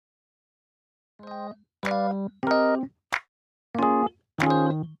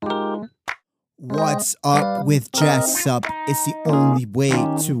What's up with Jessup? It's the only way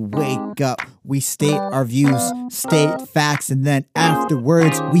to wake up. We state our views, state facts, and then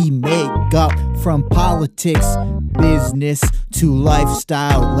afterwards we make up. From politics, business, to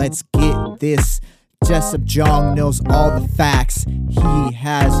lifestyle. Let's get this. Jessup Jong knows all the facts. He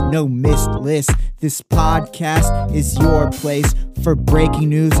has no missed list. This podcast is your place for breaking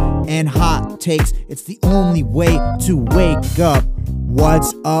news and hot takes. It's the only way to wake up.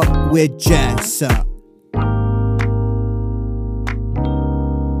 What's up with Jessup?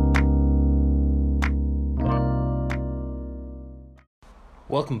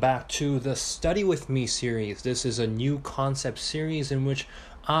 Welcome back to the Study With Me series. This is a new concept series in which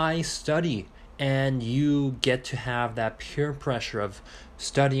I study and you get to have that peer pressure of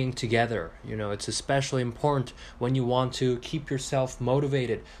studying together. You know, it's especially important when you want to keep yourself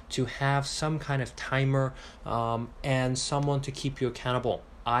motivated to have some kind of timer and someone to keep you accountable.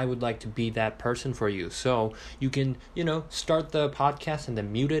 I would like to be that person for you. So you can, start the podcast and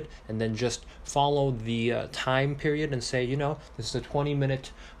then mute it and then just follow the time period and say, this is a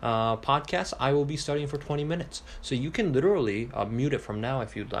 20-minute podcast. I will be studying for 20 minutes. So you can literally mute it from now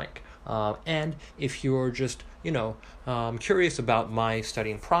if you'd like. And if you're just, curious about my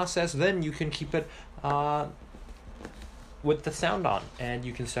studying process, then you can keep it with the sound on and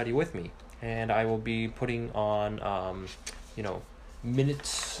you can study with me. And I will be putting on,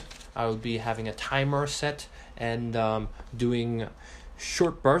 minutes. I will be having a timer set and doing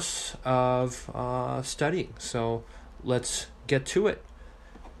short bursts of studying. So let's get to it.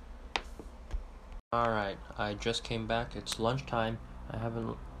 Alright, I just came back. It's lunchtime. I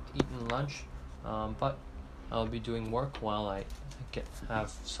haven't eaten lunch, but I'll be doing work while I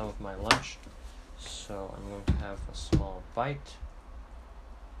have some of my lunch. So I'm going to have a small bite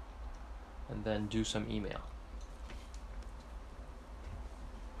and then do some email.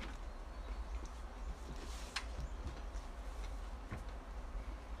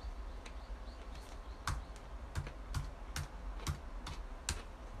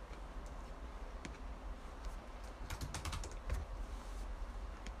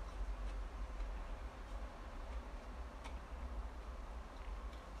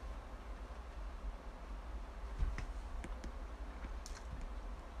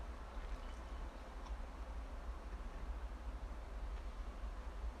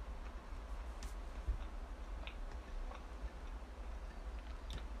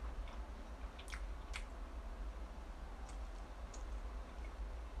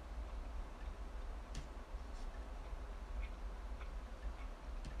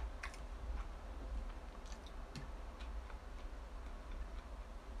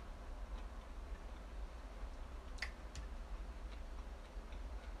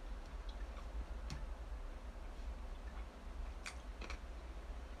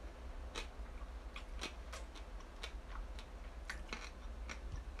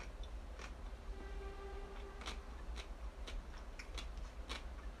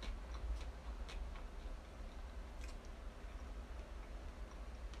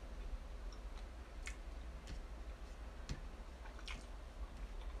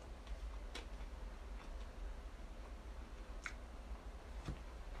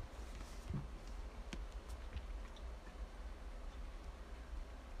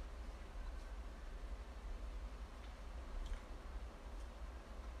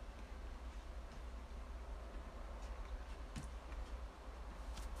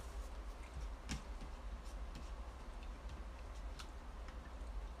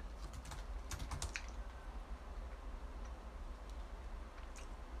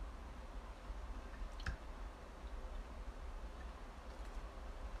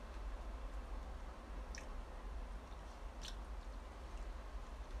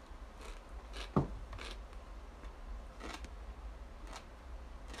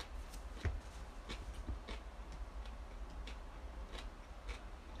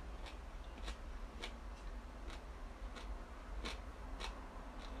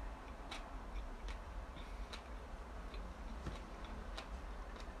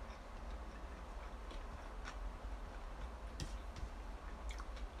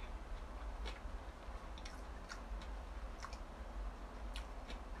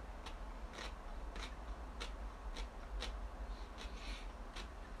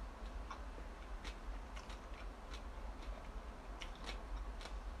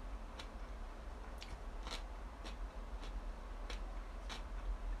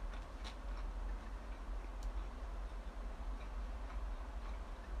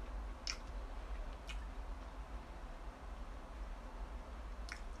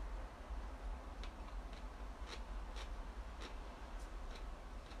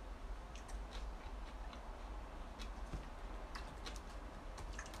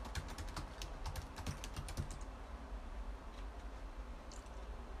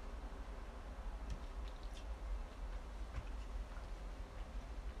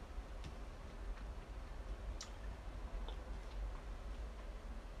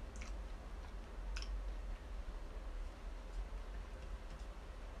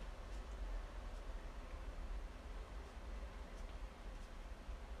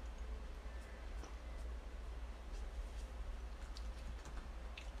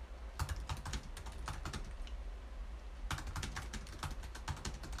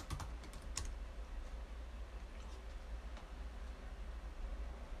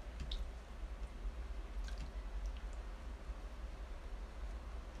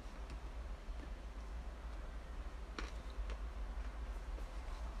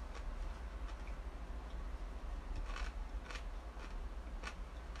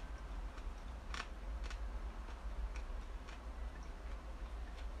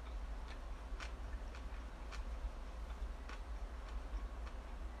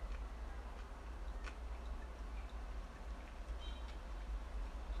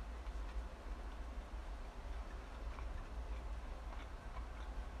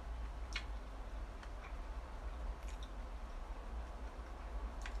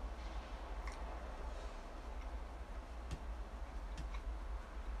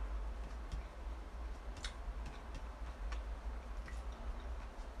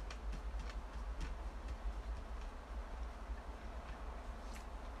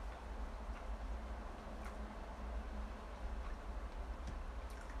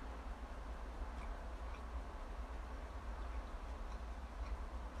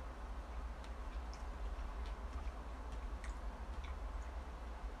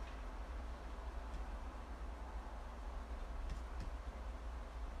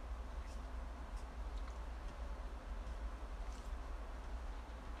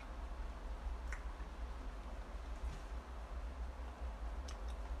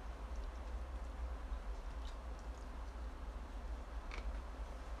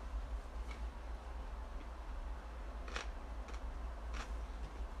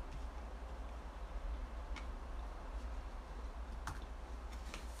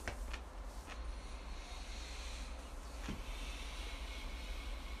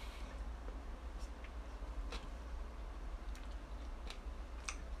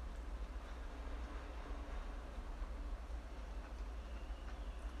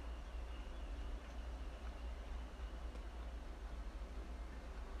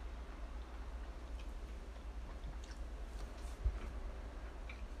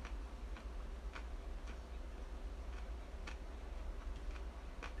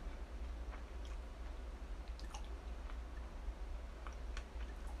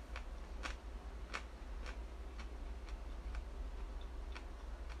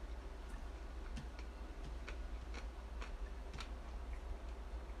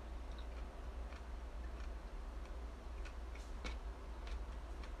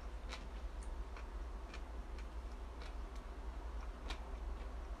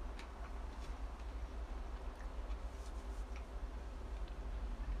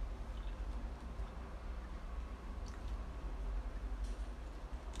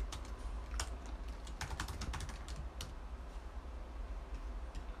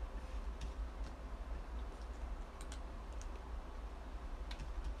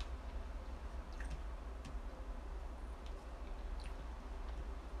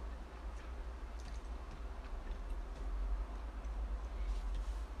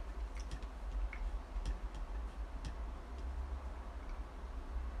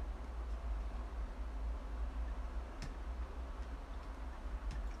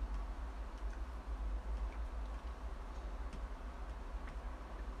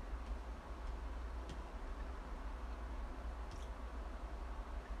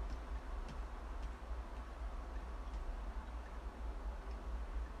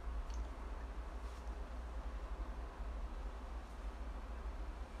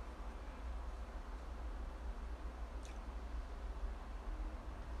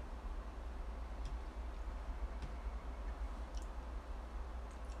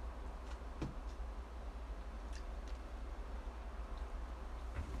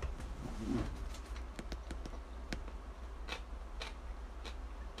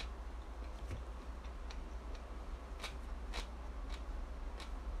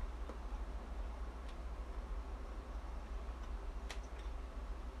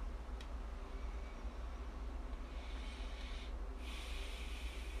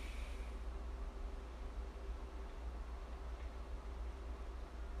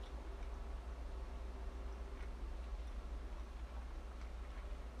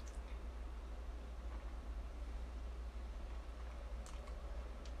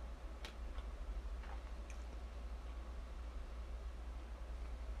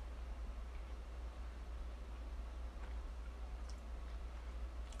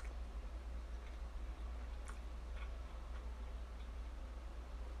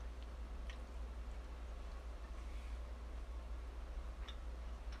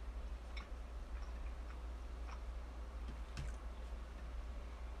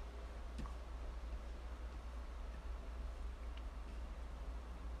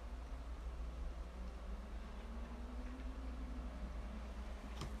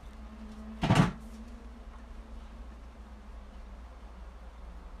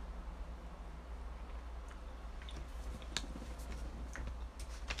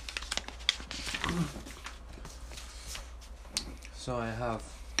 So I have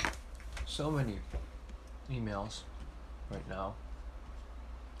so many emails right now.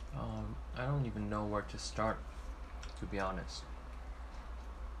 I don't even know where to start, to be honest.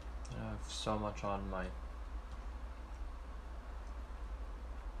 I have so much on my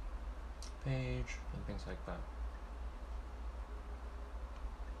page and things like that.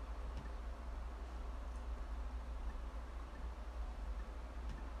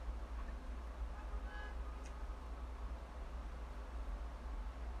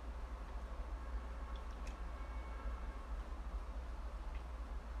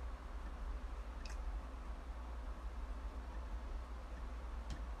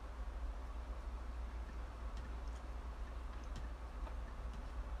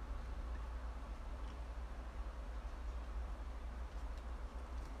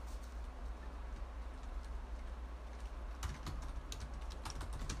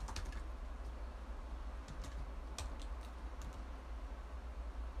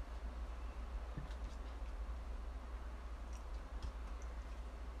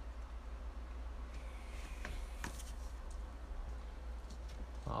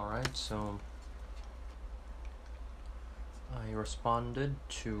 Alright, so I responded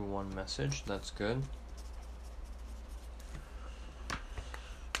to one message, that's good.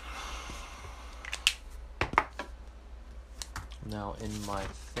 Now in my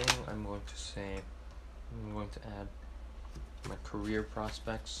thing, I'm going to add my career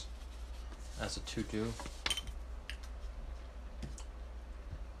prospects as a to-do.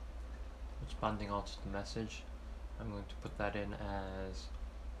 Responding all to the message, I'm going to put that in as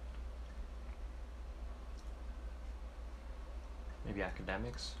maybe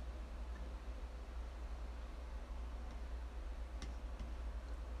academics.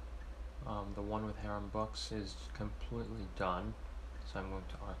 The one with Harem Books is completely done, so I'm going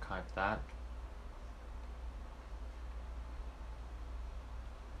to archive that.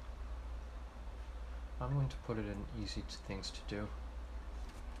 I'm going to put it in easy things to do.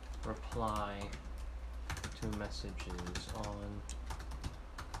 Reply to messages on.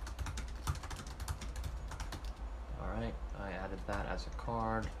 Alright, I added that as a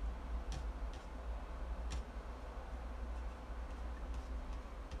card.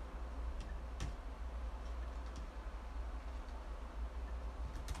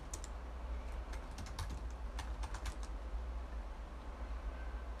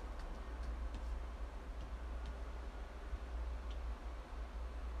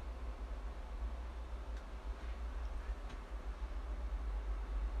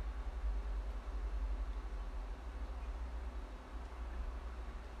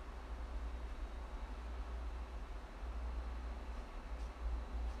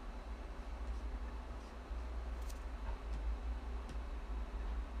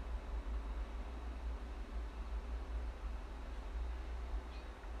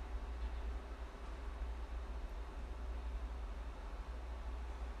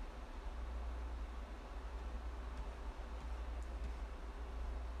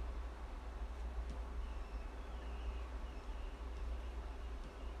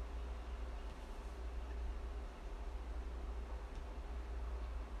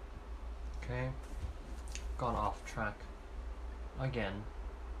 Okay, gone off track again,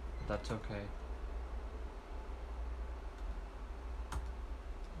 but that's okay.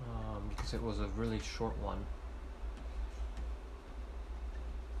 Because it was a really short one.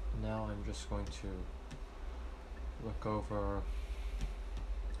 Now I'm just going to look over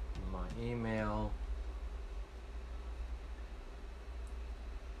my email.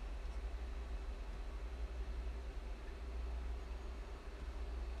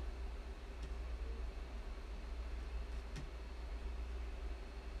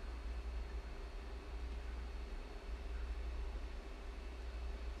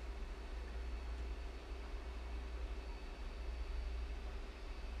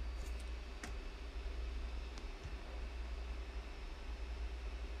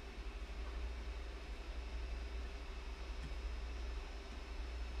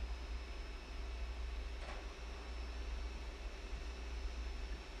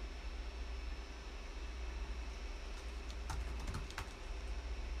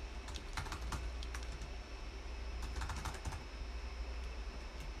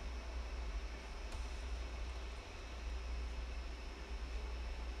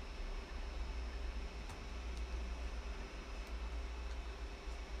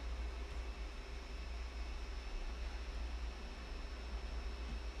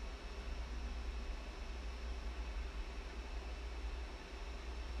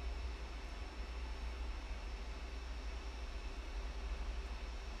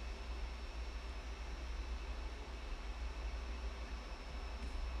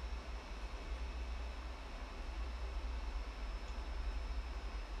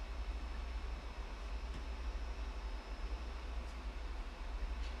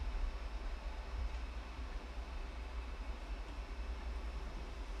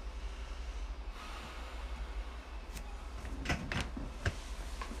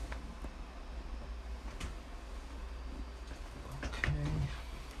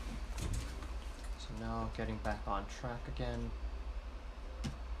 now getting back on track again.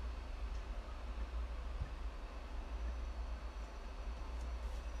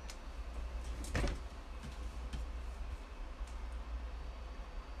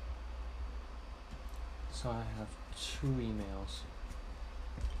 So I have 2 emails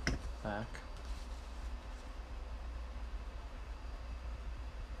back.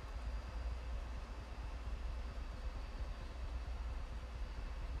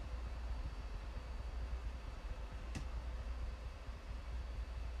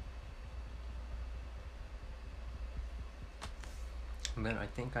 And then I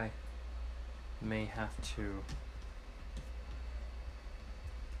think I may have to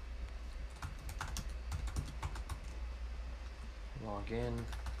log in.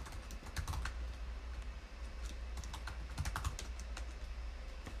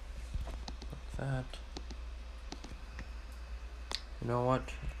 Like that. You know what?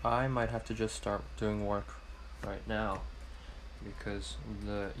 I might have to just start doing work right now because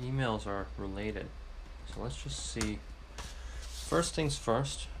the emails are related. So let's just see. First things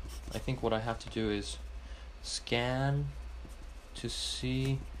first, I think what I have to do is scan to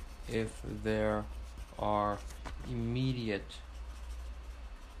see if there are immediate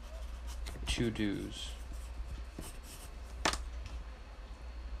to-dos. Okay,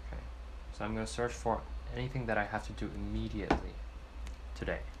 so I'm going to search for anything that I have to do immediately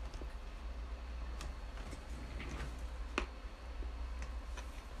today.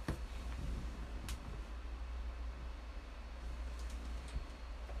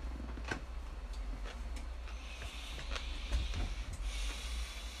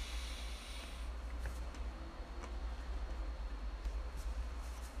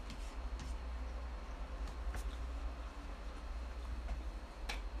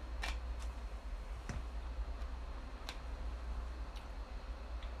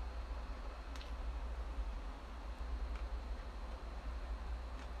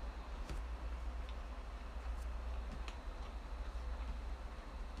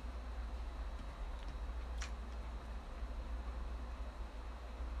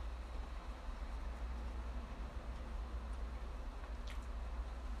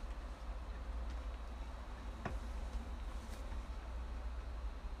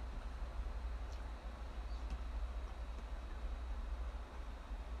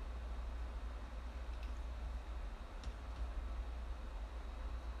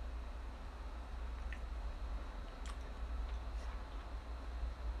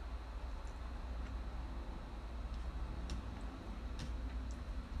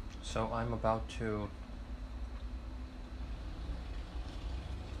 So I'm about to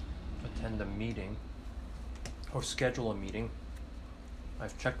attend a meeting or schedule a meeting.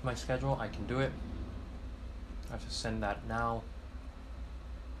 I've checked my schedule, I can do it. I have to send that now.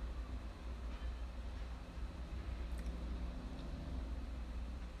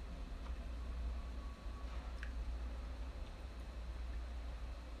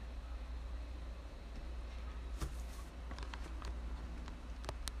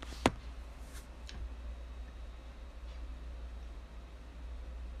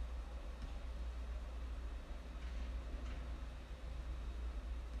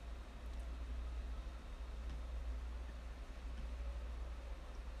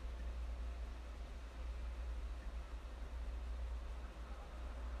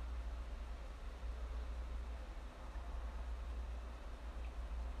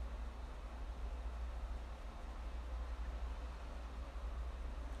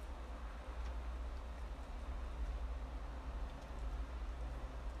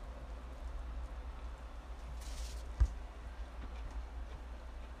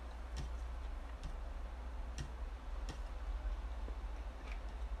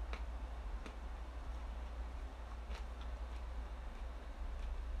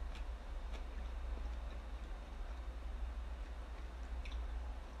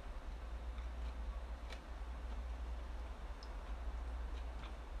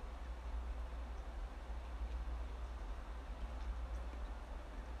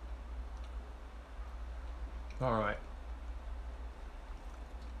 All right.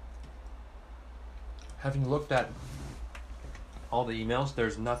 Having looked at all the emails,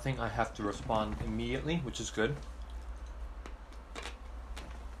 there's nothing I have to respond immediately, which is good.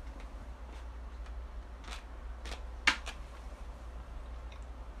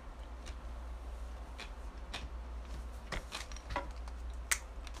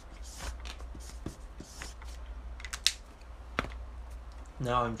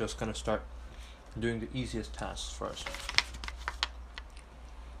 Now I'm just going to start doing the easiest tasks first.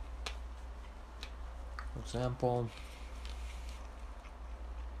 For example,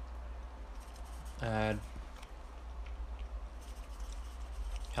 add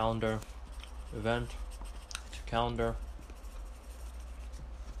calendar event to calendar.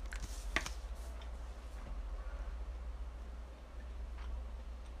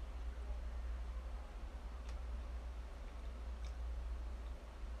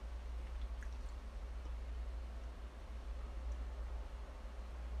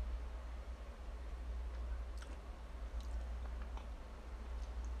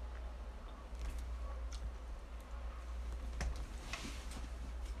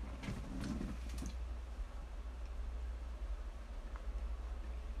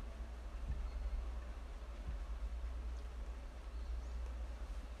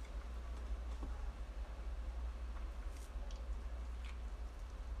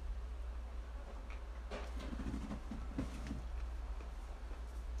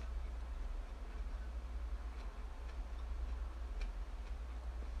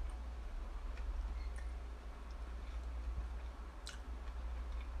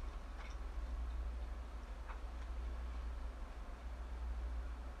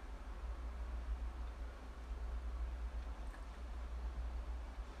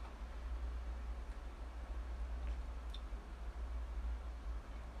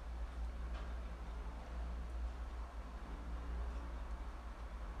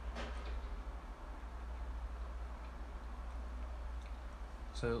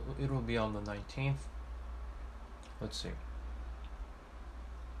 So it will be on the 19th. Let's see.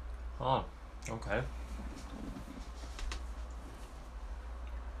 Oh, okay.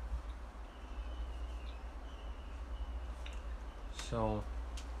 So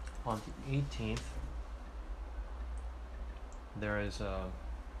on the 18th, there is a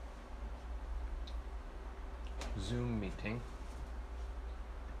Zoom meeting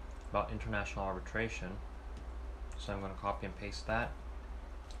about international arbitration. So I'm going to copy and paste that,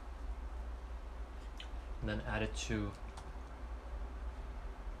 and then add it to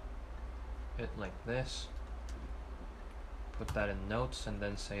it like this. Put that in notes, and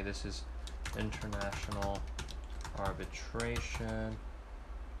then say this is international arbitration.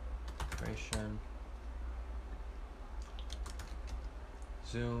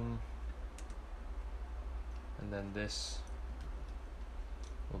 Zoom, and then this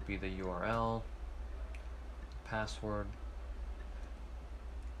will be the URL. Password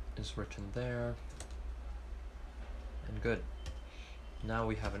is written there, and good. Now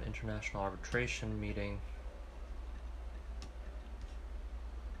we have an international arbitration meeting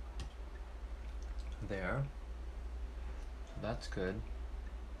there, so that's good.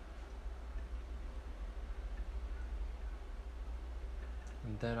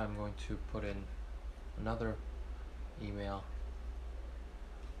 And then I'm going to put in another email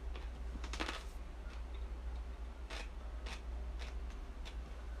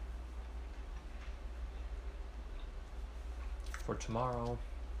for tomorrow.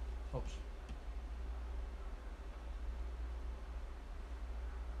 Oops.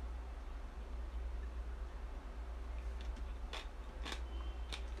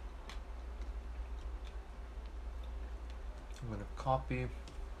 I'm going to copy,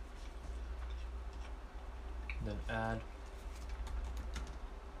 then add.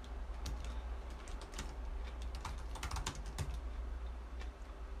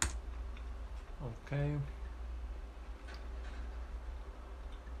 Okay.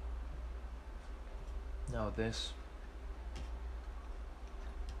 Now this.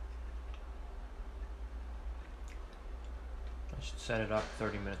 I should set it up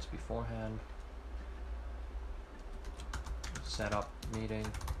 30 minutes beforehand. Set up meeting.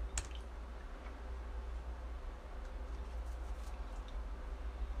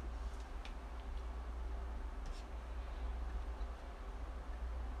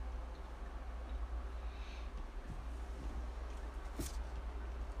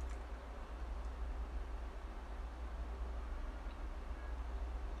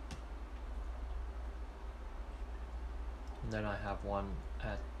 And then I have one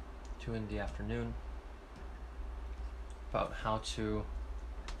at 2 in the afternoon about how to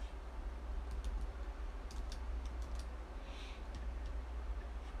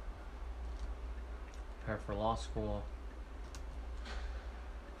prepare for law school.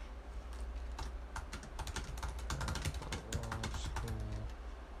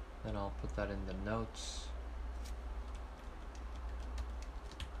 Then I'll put that in the notes.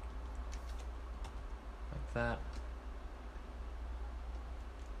 Like that.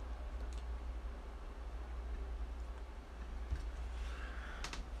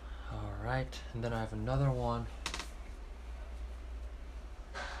 Alright, and then I have another one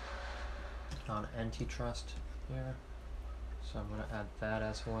on antitrust here. So I'm going to add that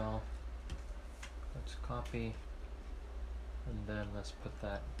as well. let's copy, and then let's put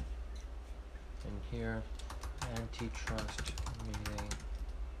that in here. Antitrust meeting.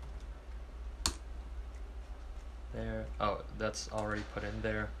 There. Oh, that's already put in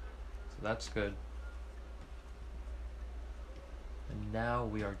there, so that's good. And now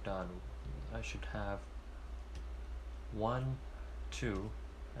we are done. I should have 1, 2,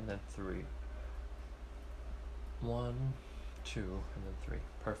 and then 3. 1, 2, and then 3.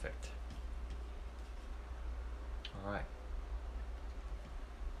 Perfect. Alright.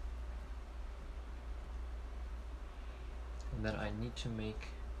 And then I need to make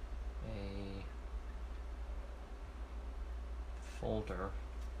a folder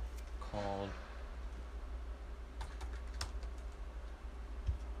called,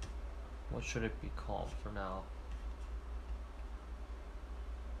 what should it be called for now?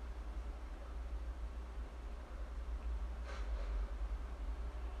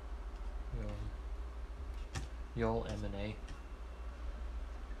 YOL M&A.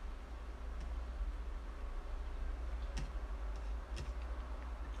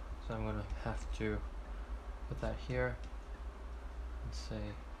 So I'm gonna have to put that here and say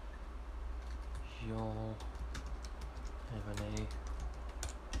YOL M&A.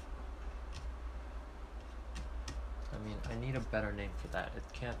 I mean, I need a better name for that. It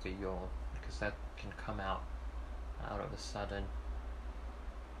can't be YOL, because that can come out of a sudden.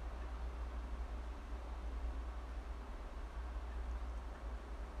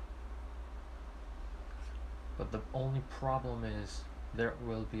 But the only problem is there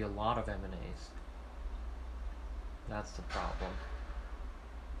will be a lot of M&As. That's the problem.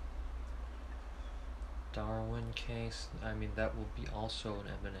 Darwin case, I mean, that will be also an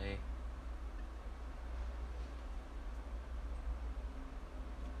M&A.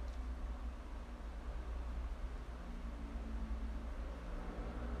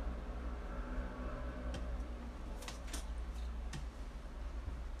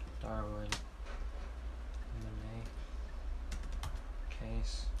 Darwin M&A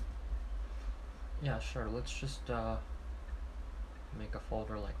case. Yeah, sure, let's just make a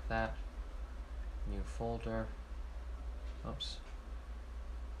folder like that. New folder. Oops.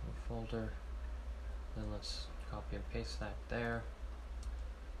 New folder. Then let's copy and paste that there.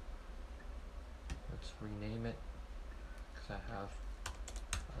 Let's rename it, because I have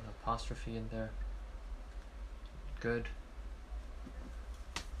an apostrophe in there. Good.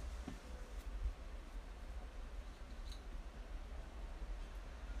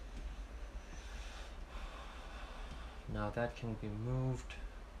 Now that can be moved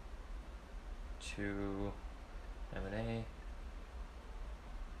to M&A.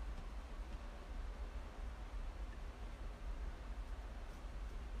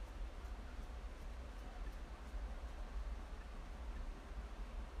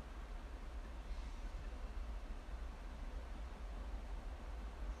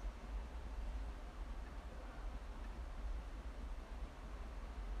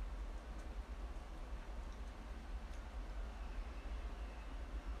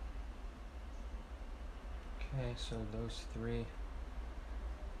 Okay, so those 3.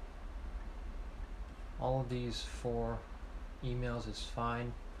 All of these 4 emails is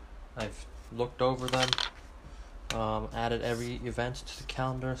fine. I've looked over them, added every event to the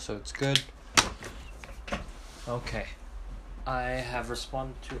calendar, so it's good. Okay, I have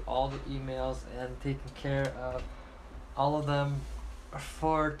responded to all the emails and taken care of all of them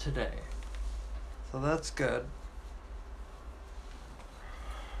for today, so that's good.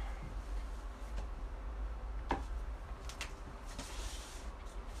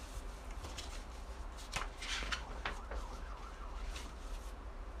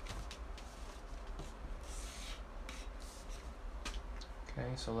 Okay,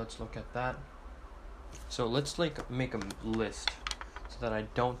 so let's look at that. So let's make a list so that I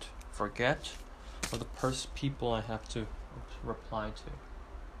don't forget of the people I have to reply to.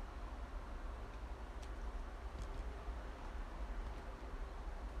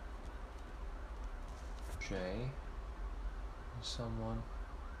 J, someone.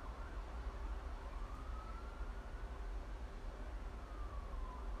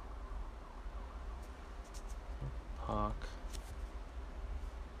 Hawk.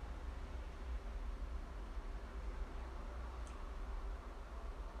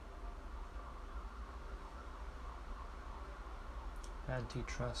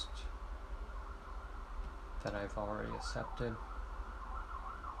 Antitrust that I've already accepted.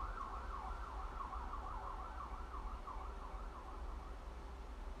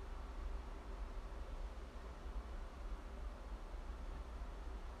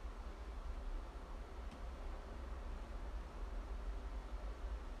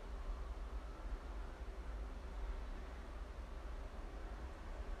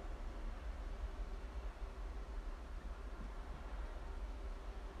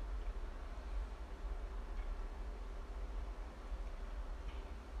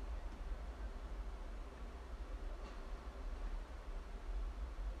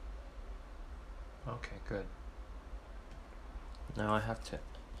 Okay, good. Now I have to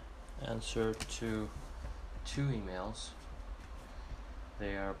answer to 2 emails.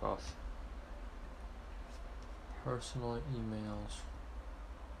 They are both personal emails.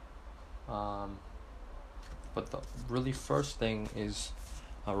 But the really first thing is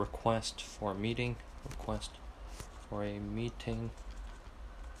a request for a meeting.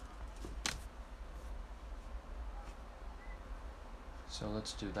 So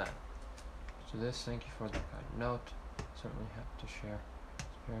let's do that. So this, thank you for the kind note. Certainly have to share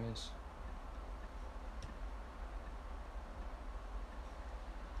experience.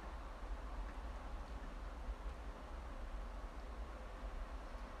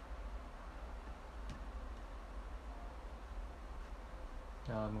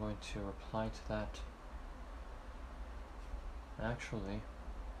 Now I'm going to reply to that. Actually,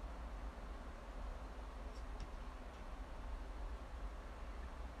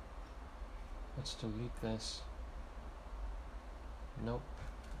 let's delete this. Nope.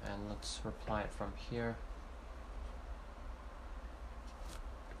 And let's reply it from here.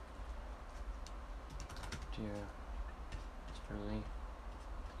 Dear Mr. Lee,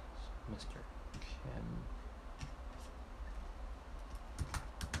 Mr. Kim.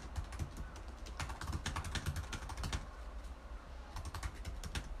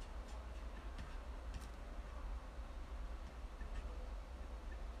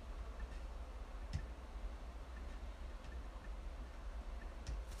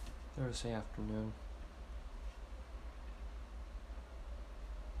 Thursday afternoon.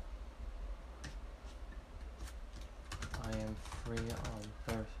 I am free on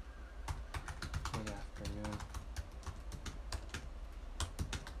Thursday afternoon.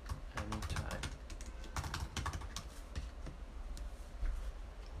 Anytime.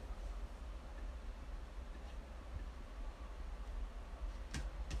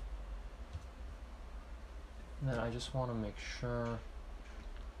 And then I just want to make sure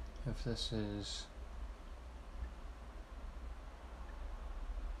if this is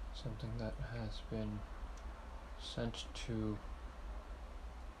something that has been sent to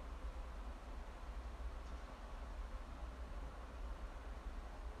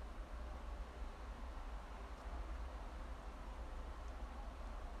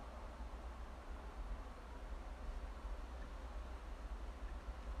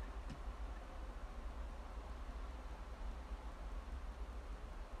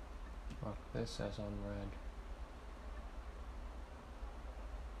mark this as unread.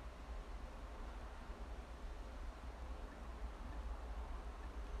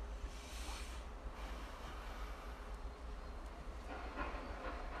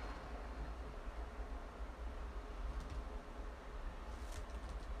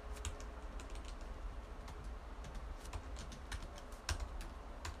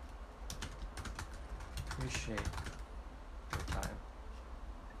 Appreciate your time.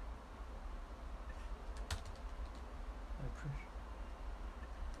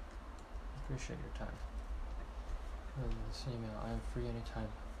 Appreciate your time. And this email, I am free anytime.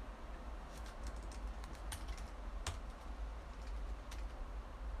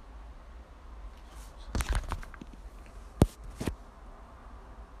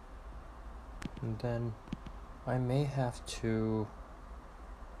 And then I may have to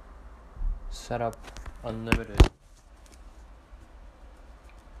set up unlimited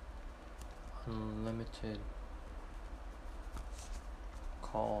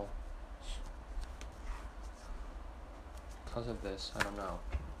calls because of this. I don't know.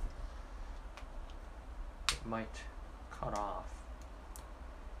 It might cut off.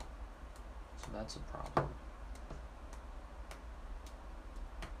 So that's a problem.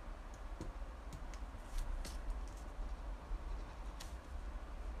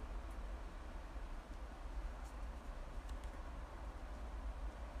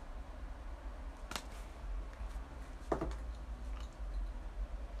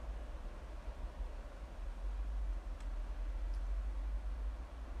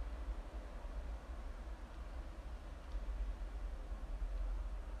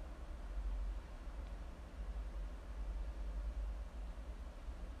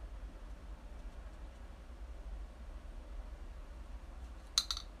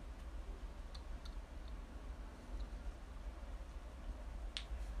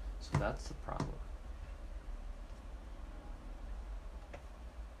 So that's the problem.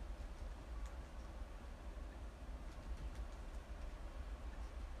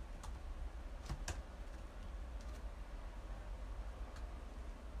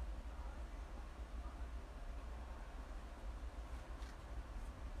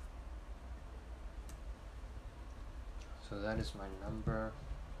 So that is my number.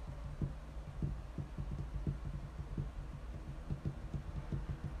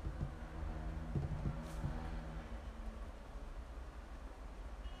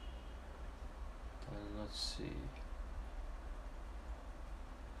 let's see.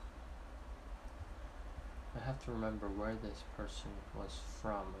 I have to remember where this person was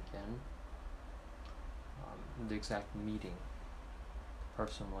from again. The exact meeting the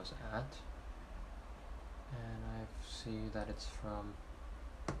person was at. And I see that it's from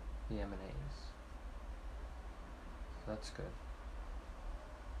the M&As. So that's good.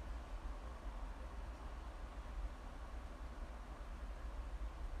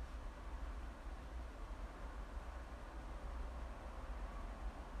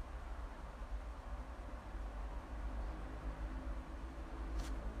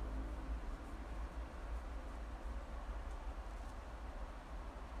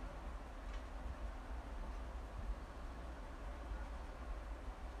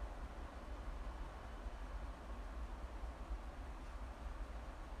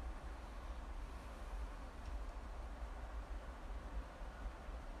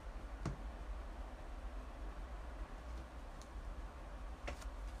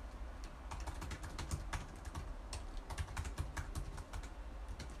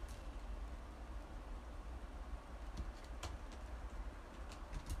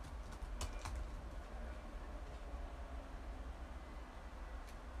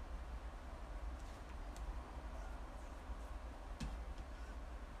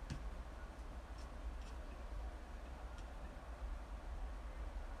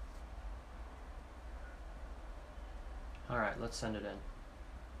 Alright, let's send it in.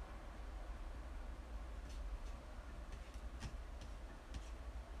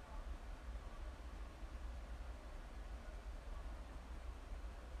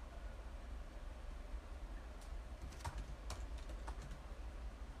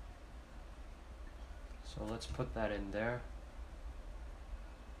 So let's put that in there.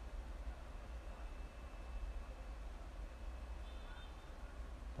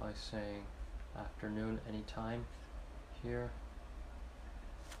 By saying afternoon anytime here.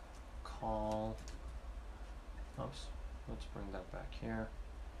 Call. Oops. Let's bring that back here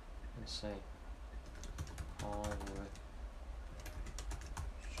and say call with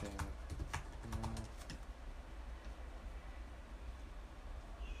Jing.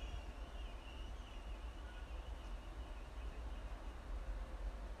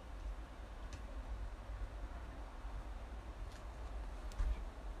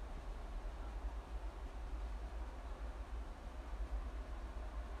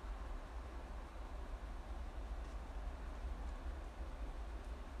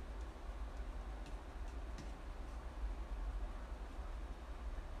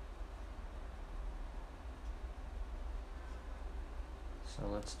 So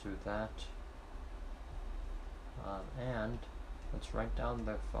let's do that. And let's write down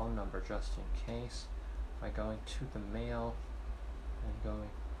their phone number just in case by going to the mail and going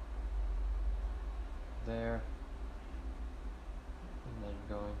there and then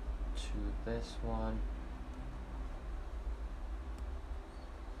going to this one.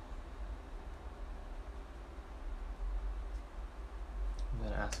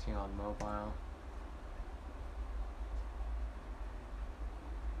 And then asking on mobile.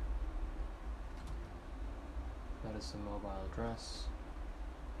 That is the mobile address.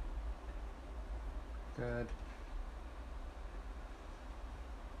 Good.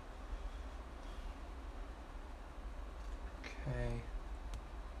 Okay.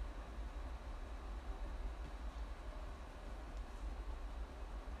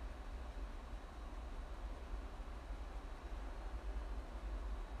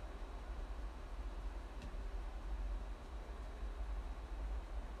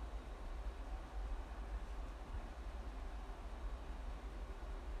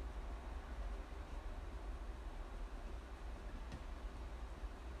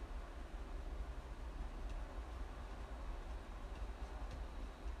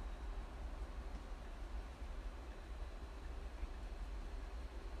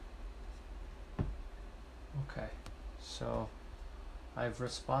 Okay, so I've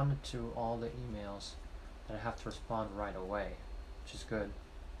responded to all the emails that I have to respond right away, which is good.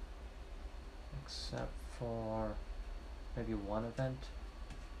 Except for maybe one event.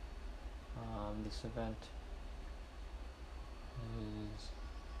 This event is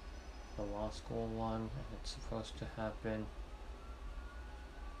the law school one, and it's supposed to happen.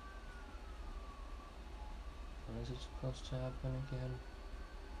 When is it supposed to happen again?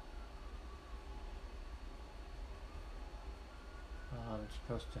 It's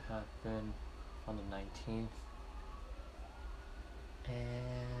supposed to happen on the 19th,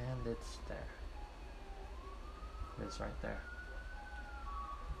 and it's there. It's right there.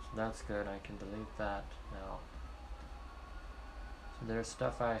 So that's good. I can delete that now. There's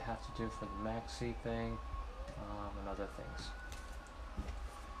stuff I have to do for the Maxi thing, and other things.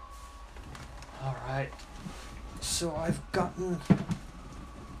 Alright, so I've gotten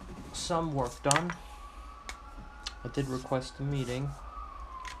some work done. I did request a meeting.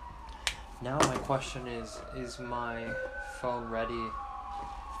 Now my question is my phone ready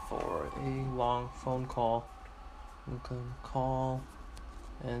for a long phone call? You can call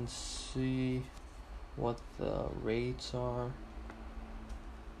and see what the rates are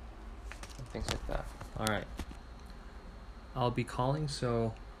and things like that. Alright. I'll be calling,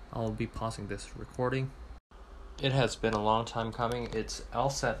 so I'll be pausing this recording. It has been a long time coming. It's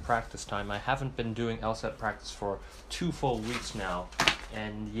LSAT practice time. I haven't been doing LSAT practice for 2 full weeks now,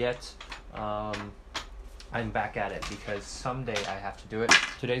 and yet I'm back at it because someday I have to do it.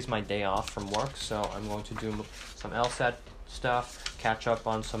 Today's my day off from work, so I'm going to do some LSAT stuff, catch up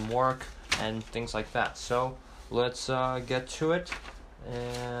on some work, and things like that. So let's get to it.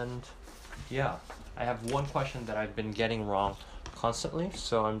 And yeah, I have one question that I've been getting wrong constantly,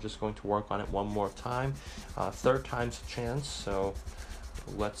 so I'm just going to work on it one more time. Third time's a chance, so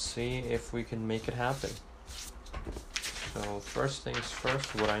let's see if we can make it happen. So first things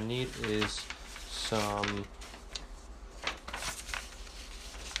first, what I need is some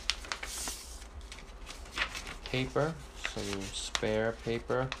paper, some spare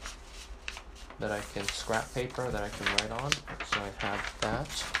paper that I can, scrap paper that I can write on. So I have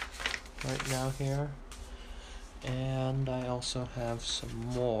that right now here. And I also have some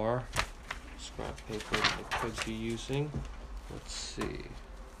more scrap paper that I could be using. Let's see.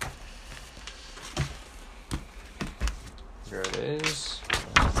 Here it is.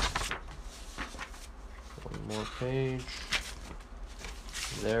 One more page.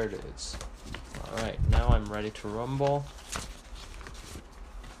 There it is. Alright, now I'm ready to rumble.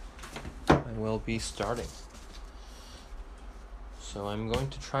 I will be starting. So I'm going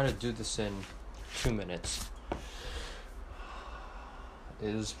to try to do this in 2 minutes.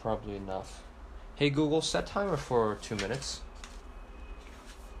 Is probably enough. Hey Google, set timer for 2 minutes.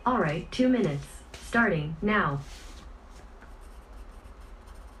 Alright, 2 minutes. Starting now.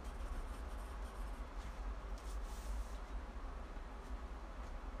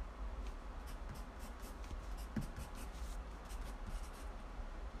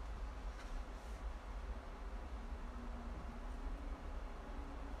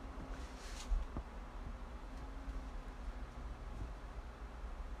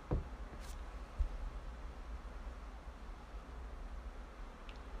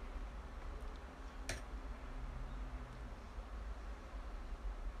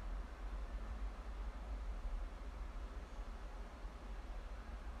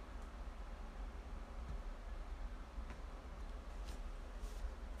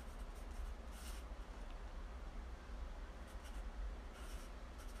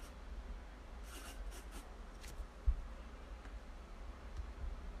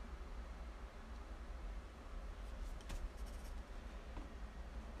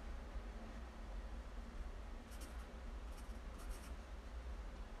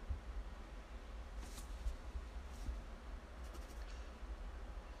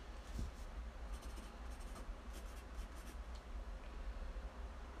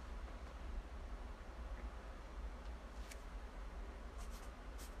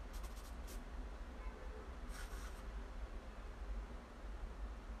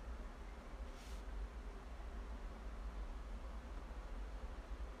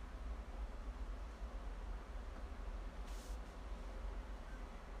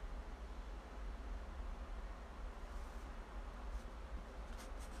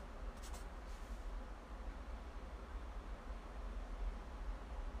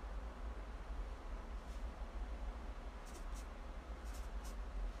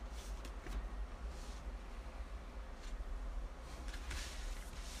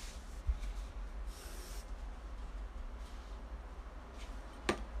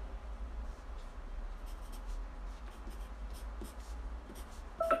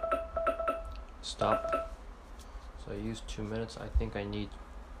 Stop. So I used 2 minutes. I think I need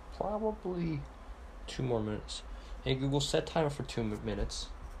probably 2 more minutes. Hey Google, set timer for 2 minutes.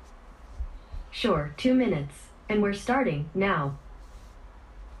 Sure, 2 minutes. And we're starting now.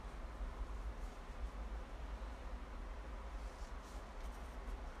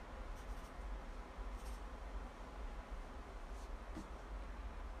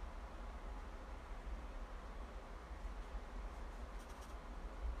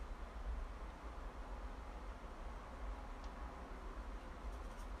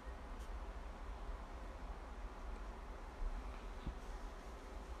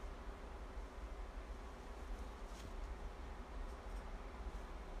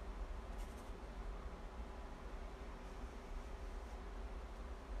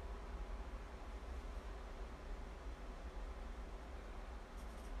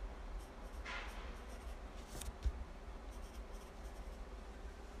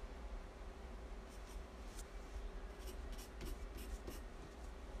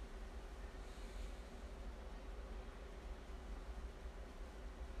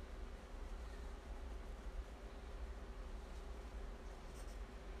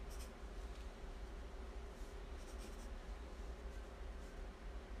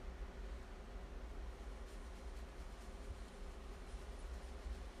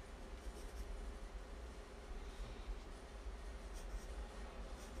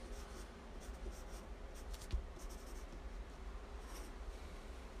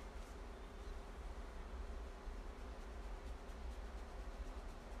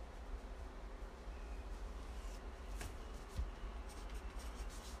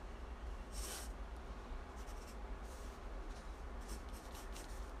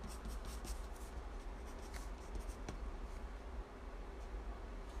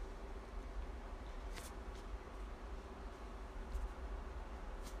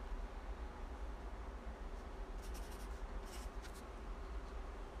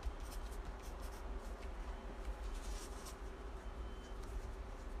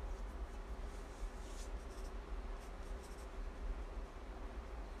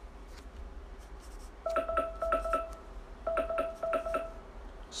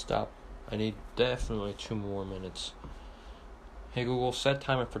 Stop. I need definitely 2 more minutes. Hey Google, set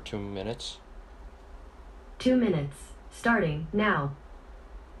timer for 2 minutes. 2 minutes. Starting now.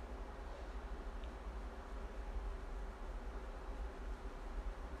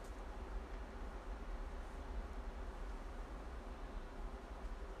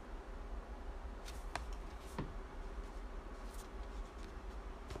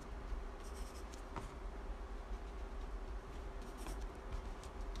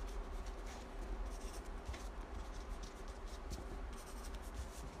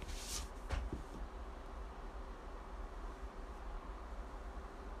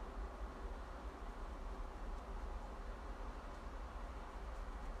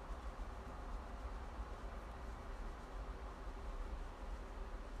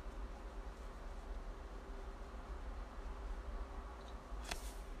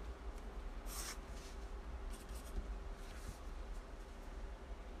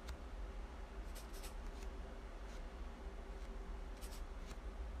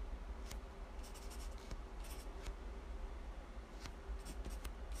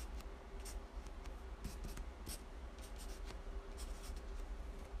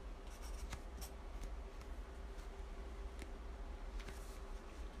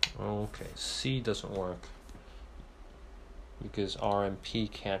 Okay, C doesn't work because R and P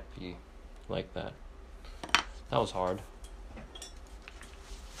can't be like that. That was hard.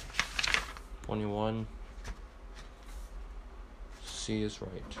 21. C is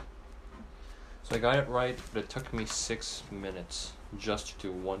right. So I got it right, but it took me 6 minutes just to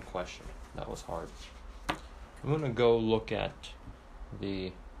do one question. That was hard. I'm going to go look at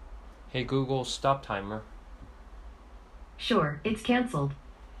the Hey Google, stop timer. Sure, it's canceled.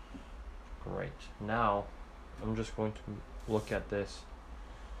 Great. Now, I'm just going to look at this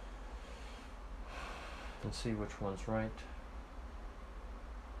and see which one's right.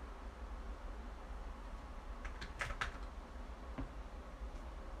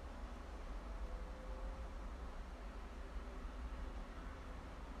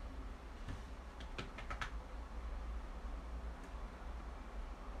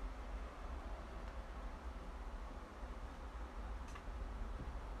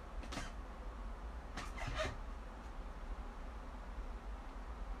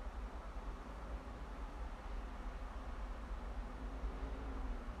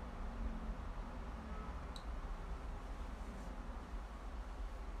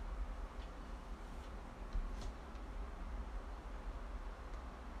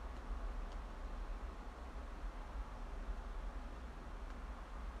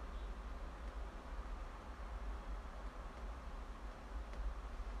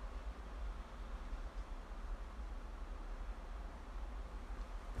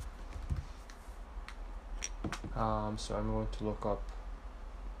 So I'm going to look up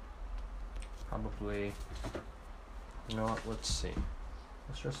probably, you know what, let's see.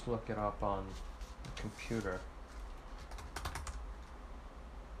 Let's just look it up on the computer.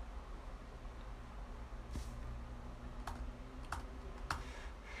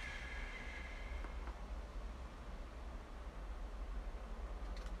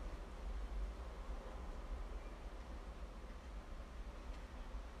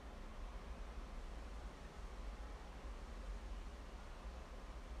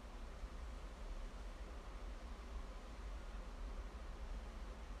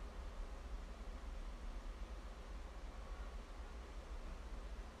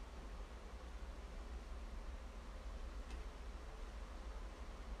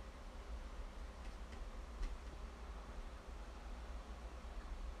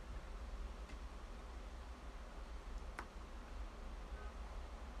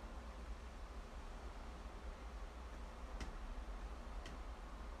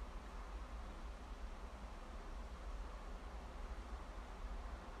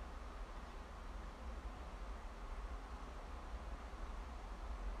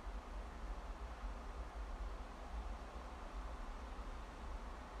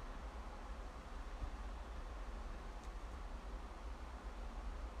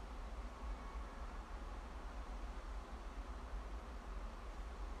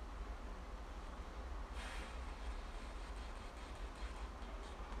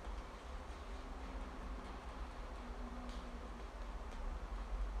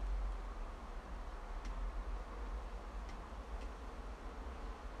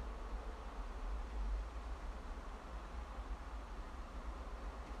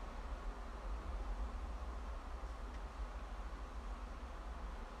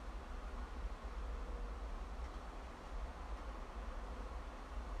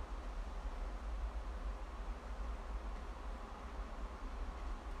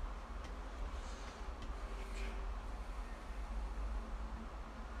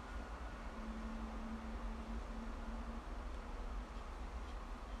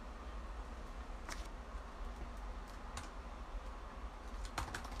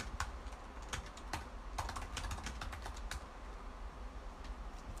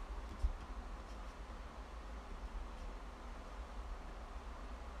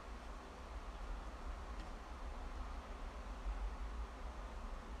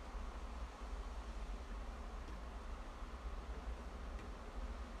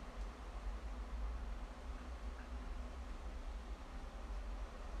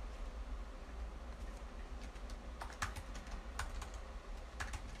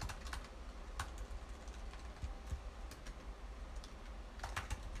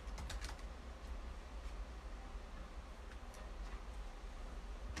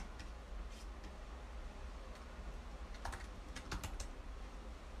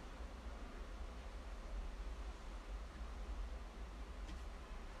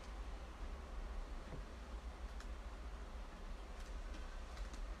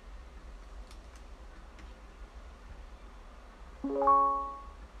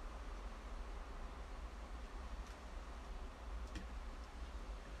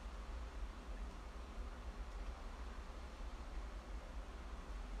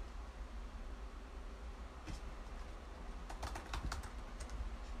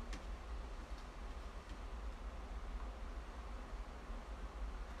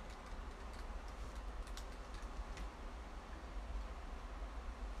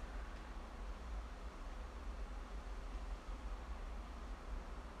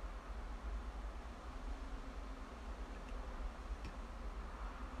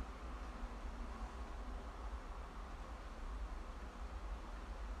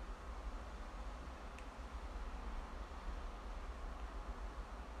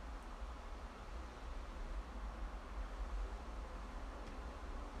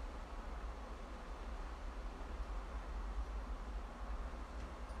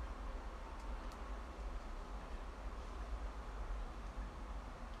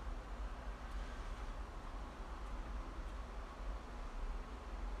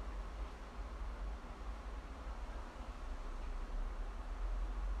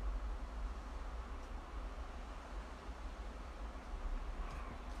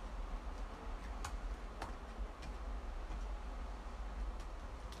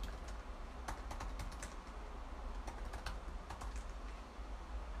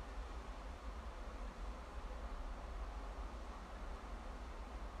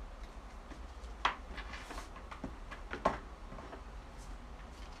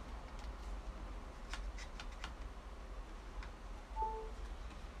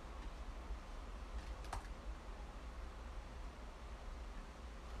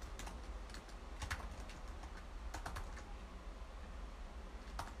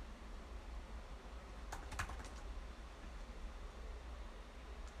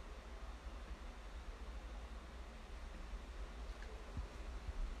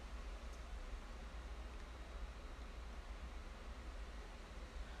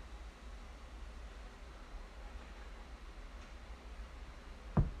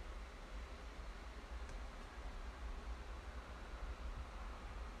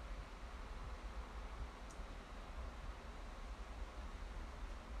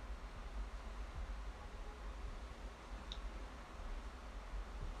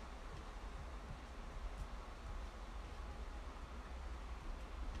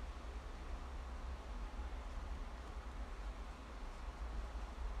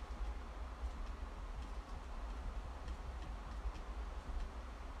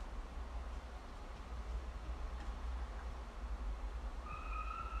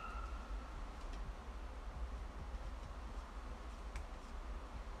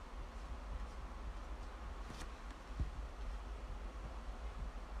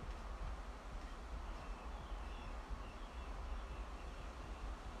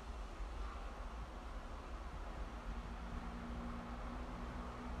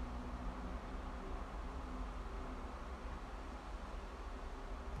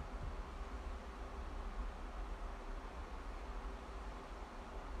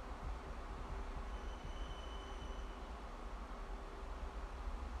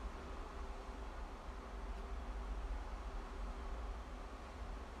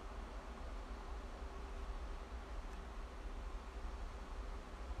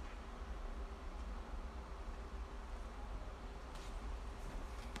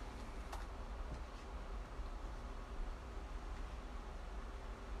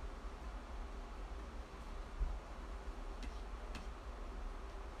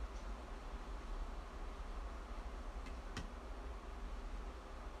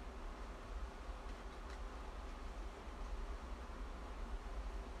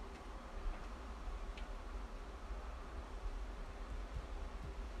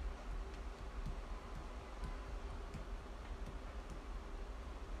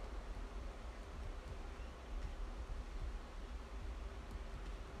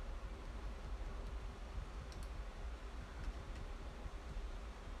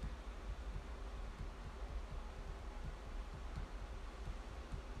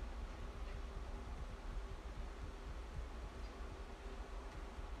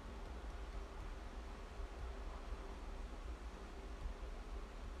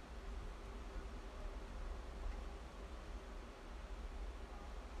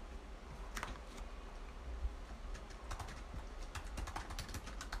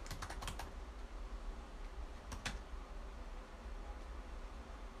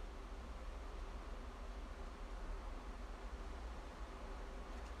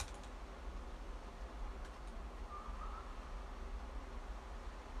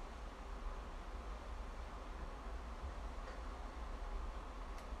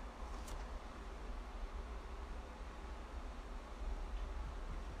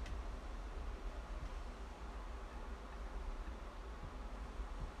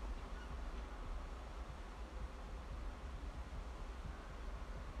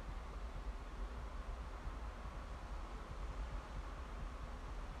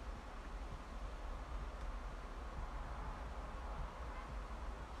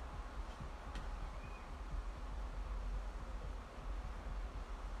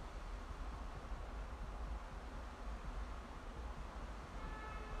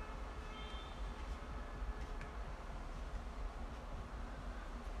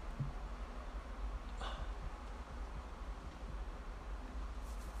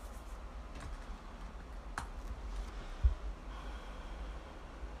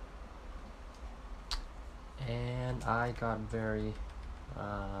 and I got very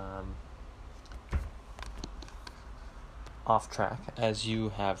off track. As you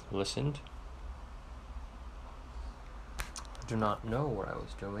have listened, I do not know what I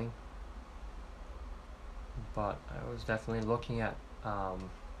was doing, but I was definitely looking at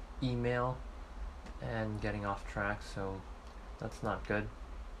email and getting off track, so that's not good.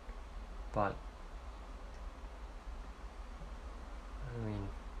 But I mean,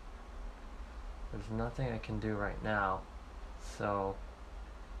 there's nothing I can do right now, so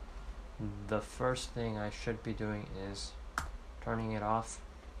the first thing I should be doing is turning it off.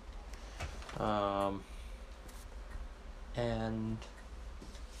 And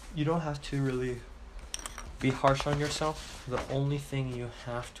you don't have to really be harsh on yourself. The only thing you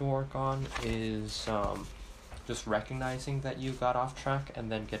have to work on is just recognizing that you got off track and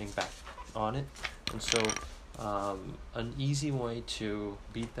then getting back on it. And so an easy way to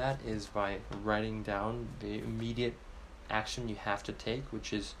beat that is by writing down the immediate action you have to take,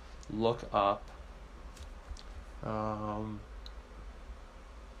 which is look up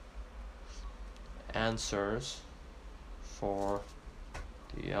answers for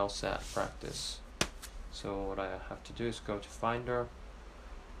the LSAT practice. So what I have to do is go to Finder,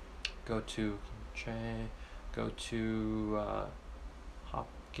 go to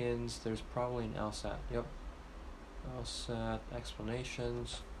Hopkins. There's probably an LSAT. Yep, LSAT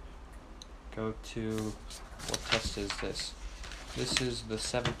explanations. Go to, what test is this? This is the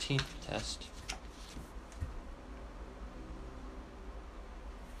 17th test.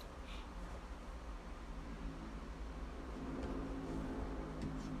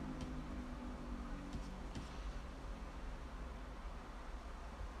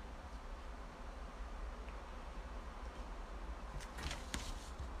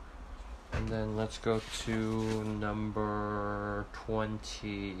 And then let's go to number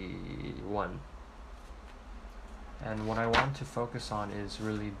 21. And what I want to focus on is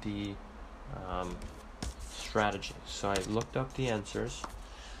really the strategy. So I looked up the answers.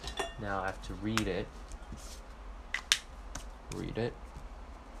 Now I have to read it.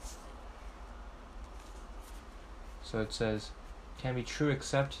 So it says, can be true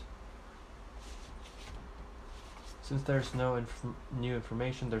except since there's no new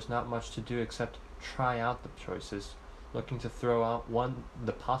information, there's not much to do except try out the choices, looking to throw out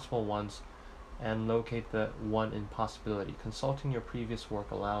the possible ones and locate the one impossibility. Consulting your previous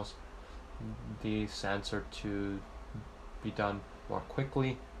work allows this answer to be done more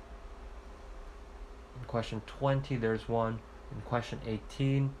quickly. In question 20, there's one. In question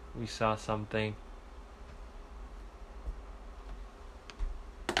 18, we saw something.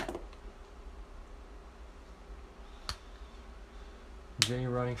 J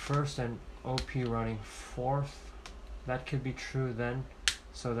running first and OP running fourth. That could be true then,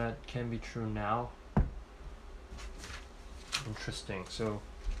 so that can be true now. Interesting. So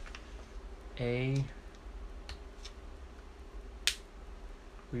A,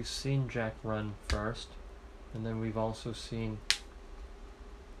 we've seen Jack run first, and then we've also seen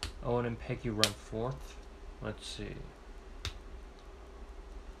Owen and Peggy run fourth. Let's see.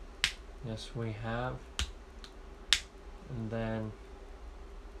 Yes, we have. And then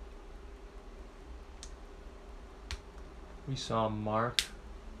we saw Mark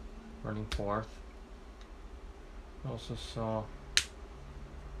running fourth. We also saw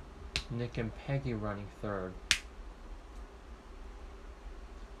Nick and Peggy running third.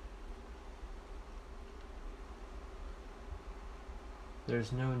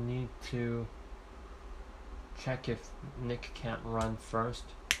 There's no need to check if Nick can't run first.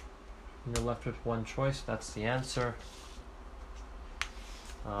 You're left with one choice, that's the answer.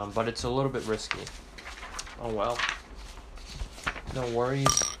 But it's a little bit risky. Oh well. No worries.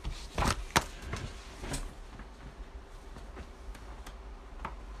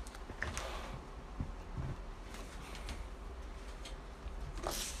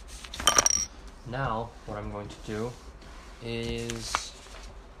 Now, what I'm going to do is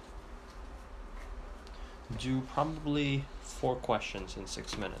do probably 4 questions in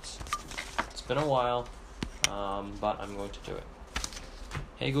 6 minutes. It's been a while, but I'm going to do it.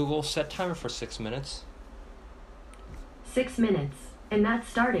 Hey Google, set timer for 6 minutes. 6 minutes, and that's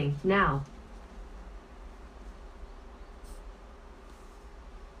starting now.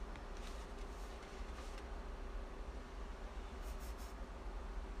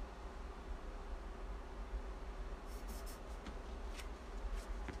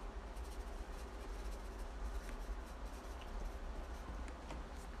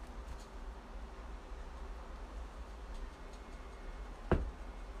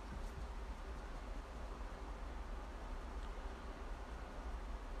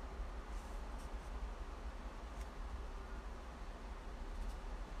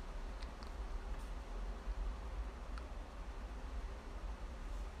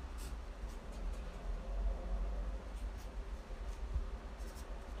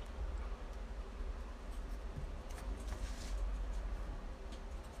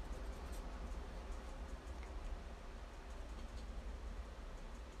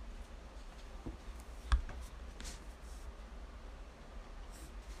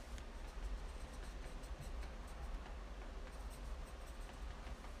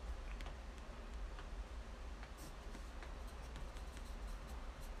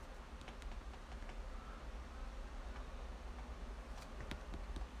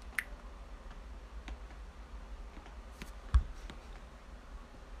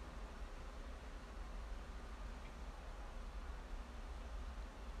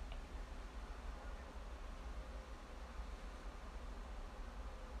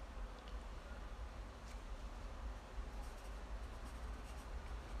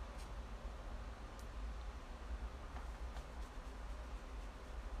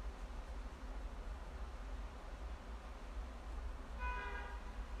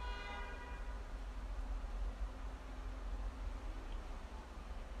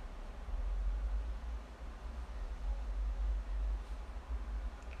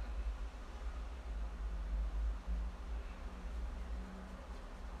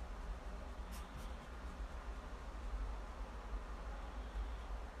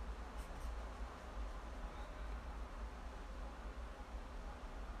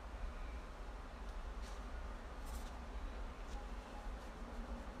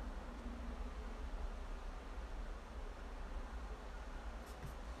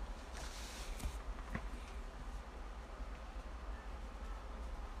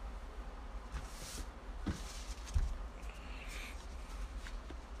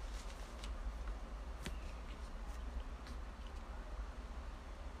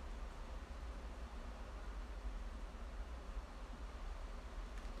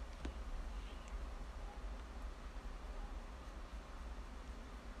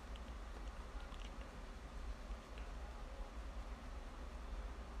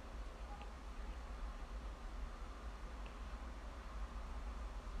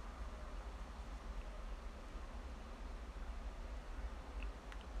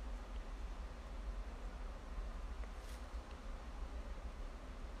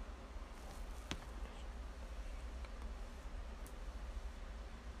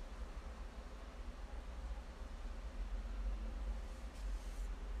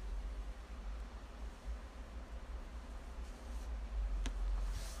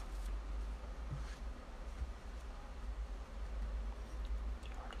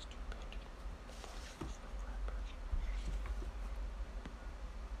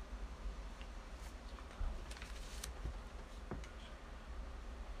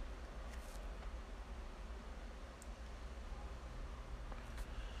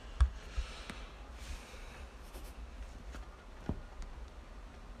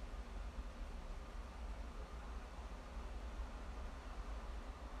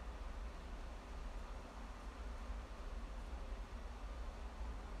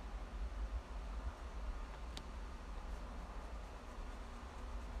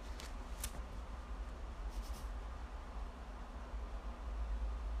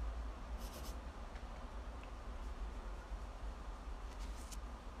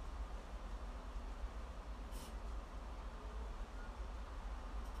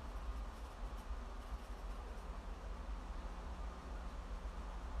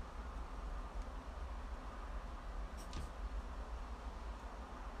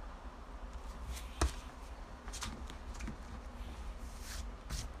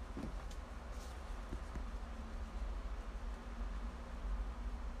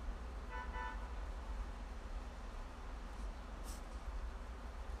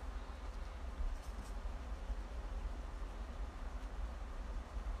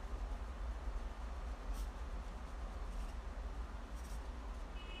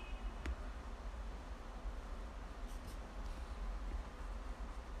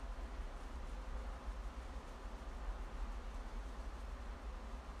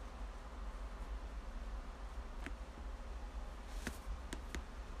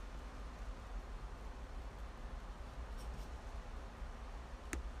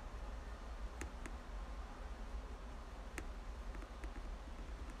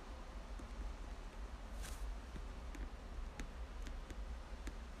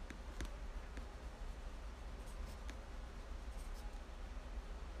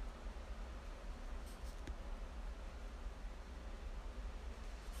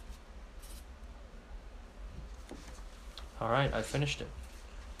 Alright, I finished it.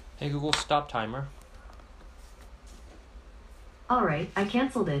 Hey Google, stop timer. Alright, I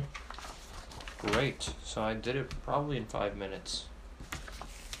canceled it. Great. So I did it probably in 5 minutes.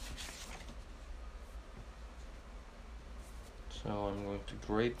 So I'm going to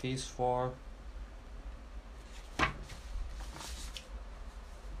grade these 4.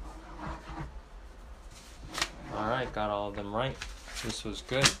 Alright, got all of them right. This was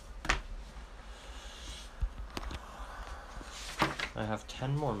good. I have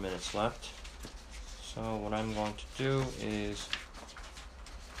 10 more minutes left. So what I'm going to do is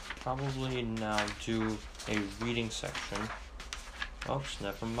probably now do a reading section. Oops,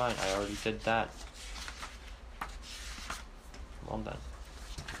 never mind. I already did that. Well then.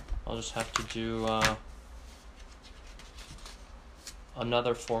 I'll just have to do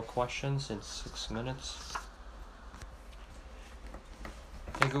another 4 questions in 6 minutes.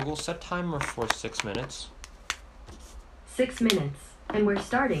 Hey Google, set timer for 6 minutes. 6 minutes, and we're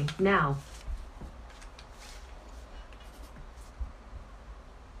starting now.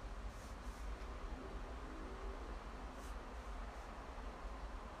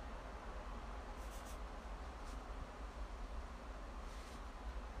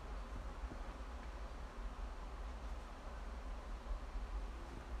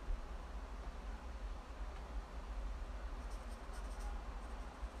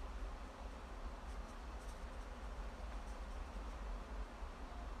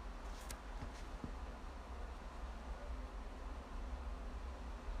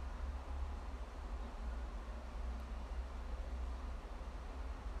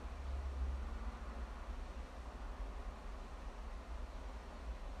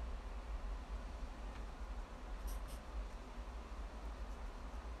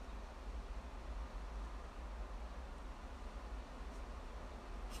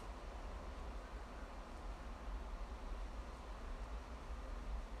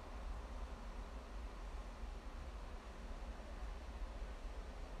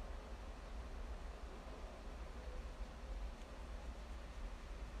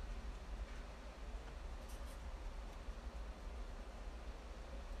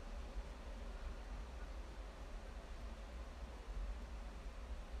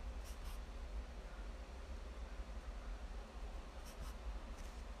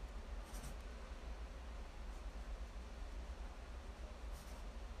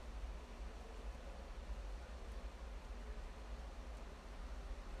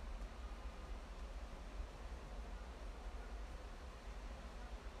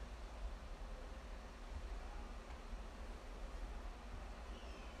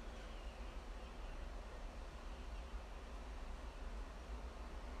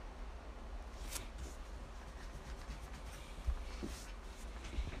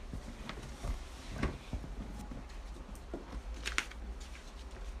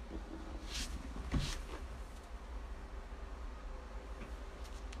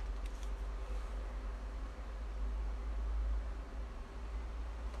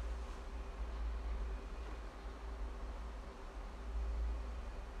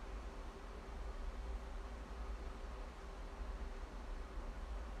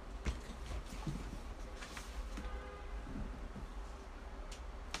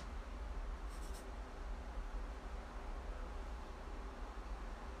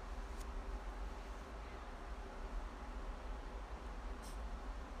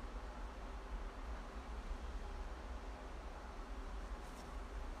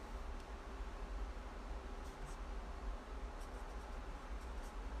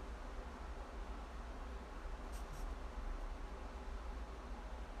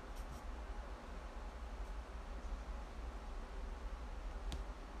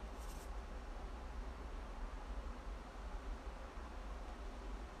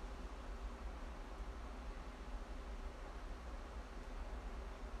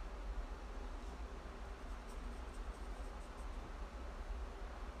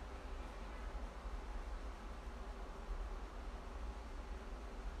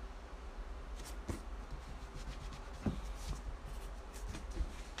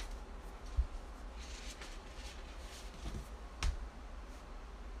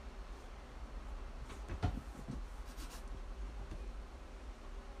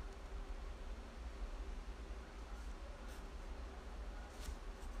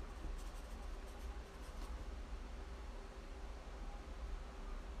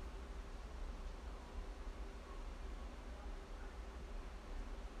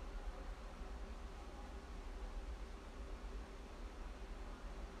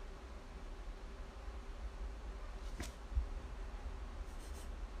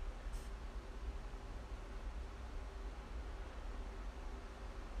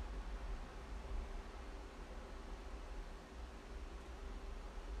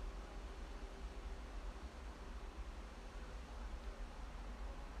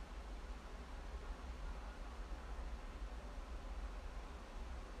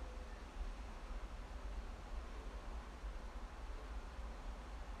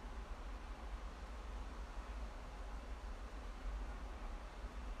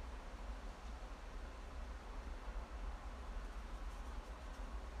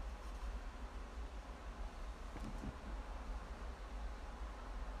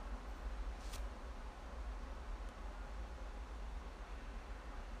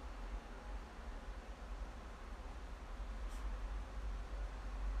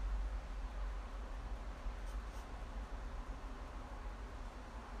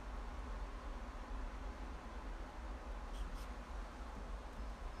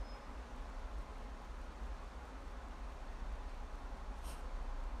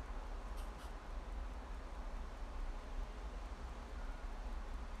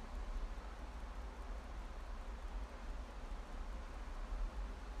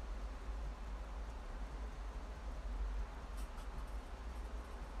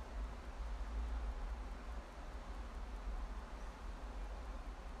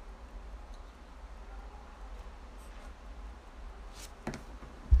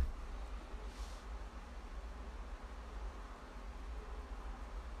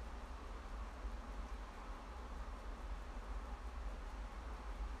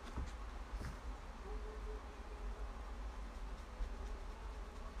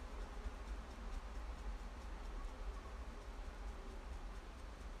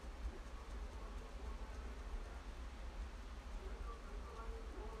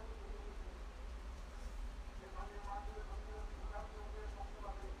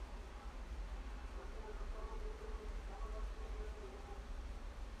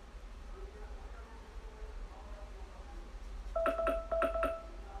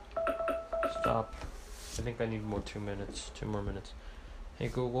 I think I need 2 minutes. 2 more minutes. Hey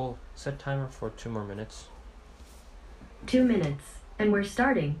Google, set timer for 2 more minutes. 2 minutes, and we're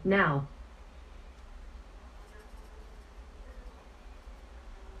starting now.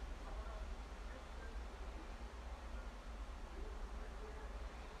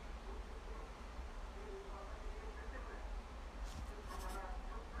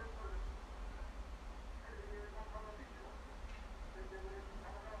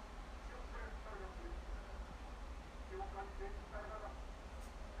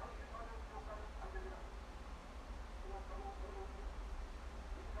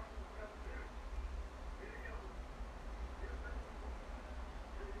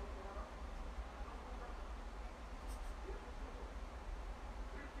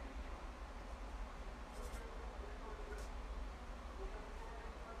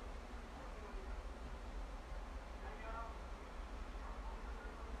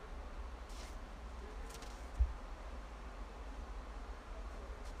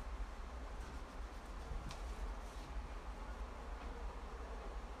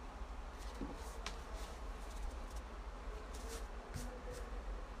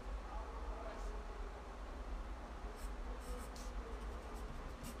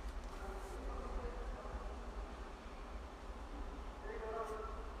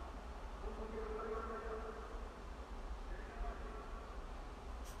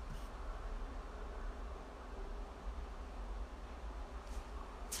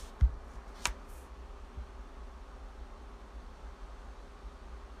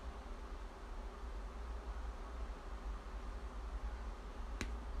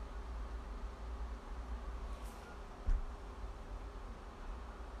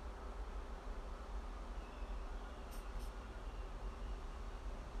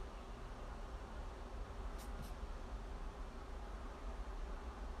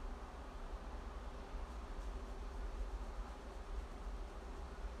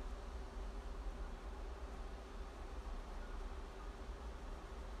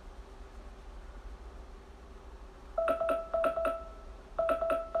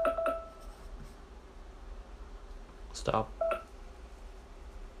 Stop.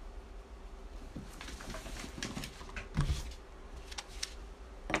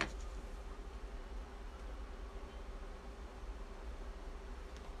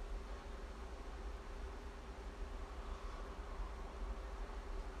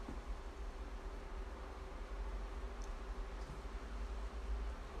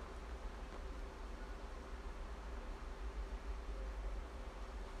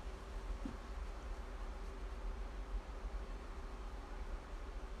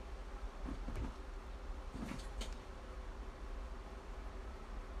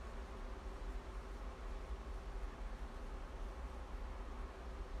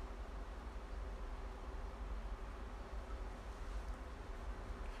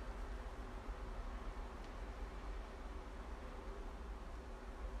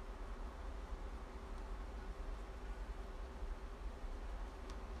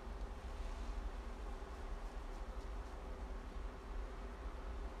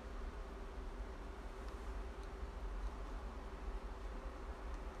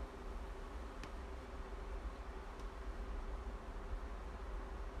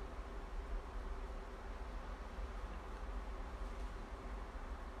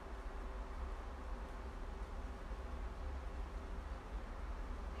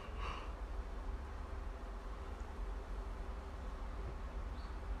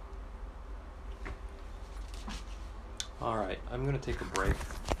 Alright, I'm gonna take a break.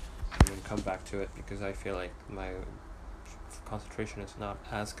 I'm gonna come back to it because I feel like my concentration is not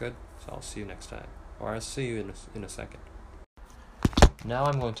as good. So I'll see you next time. Or I'll see you in a second. Now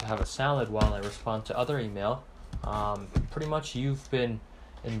I'm going to have a salad while I respond to other email. Pretty much you've been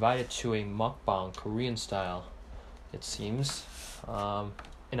invited to a mukbang, Korean style, it seems.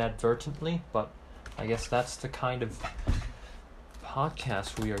 Inadvertently, but I guess that's the kind of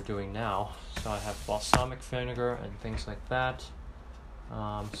podcast we are doing now. So I have balsamic vinegar and things like that.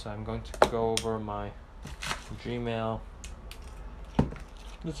 So I'm going to go over my Gmail.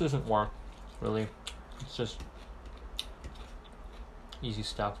 This isn't work, really. It's just easy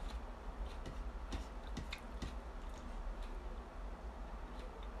stuff.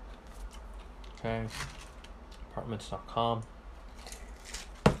 Okay, apartments.com.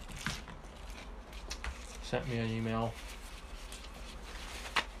 Sent me an email.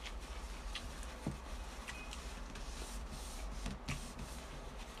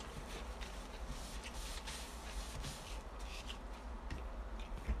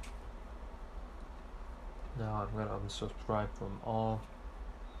 Now I'm gonna unsubscribe from all.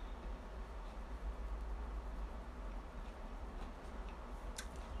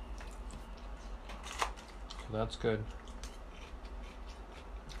 So that's good.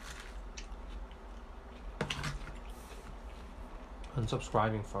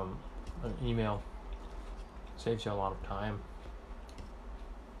 Unsubscribing from an email saves you a lot of time.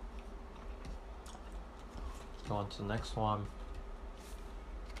 Go on to the next one.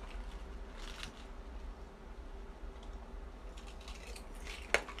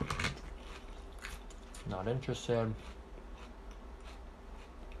 Not interested.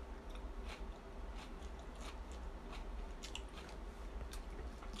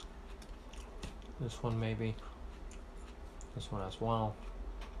 This one maybe. This one as well.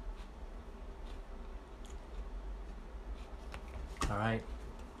 Alright.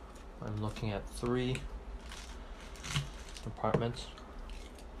 I'm looking at 3 apartments.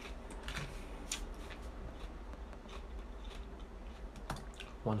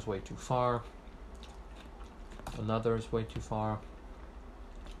 One's way too far. Another is way too far.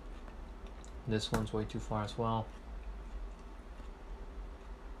 This one's way too far as well.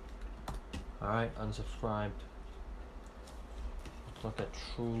 Alright, unsubscribed. Let's look at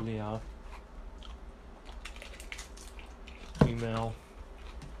Trulia. Email.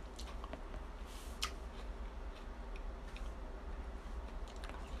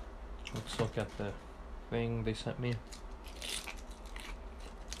 Let's look at the thing they sent me.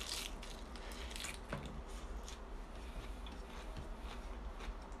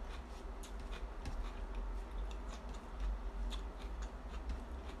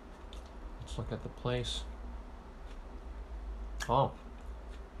 Let's look at the place. Oh,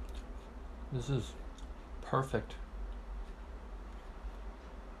 this is perfect.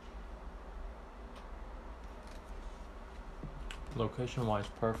 Location-wise,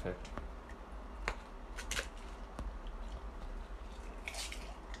 perfect.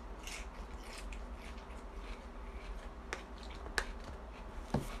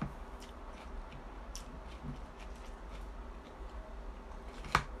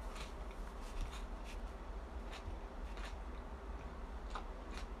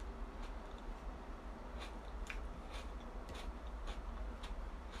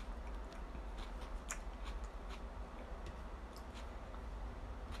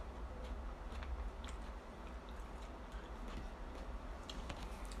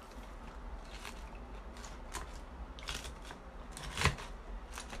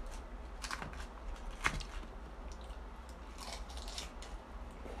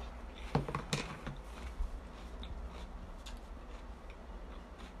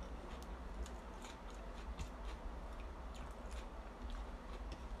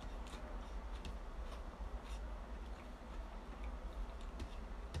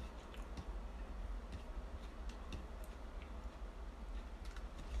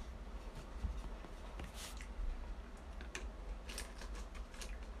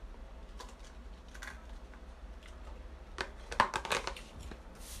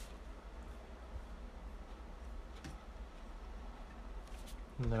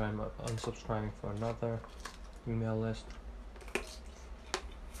 And then I'm unsubscribing for another email list.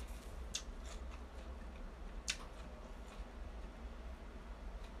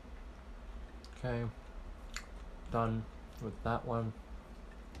 Okay, done with that one.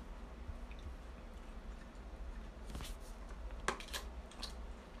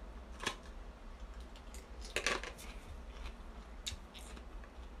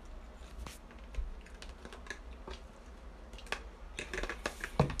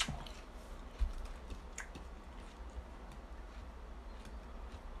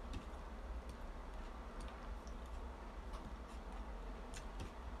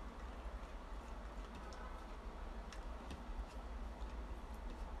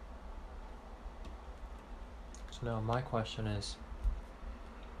 So now my question is,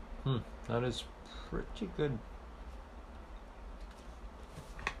 that is pretty good.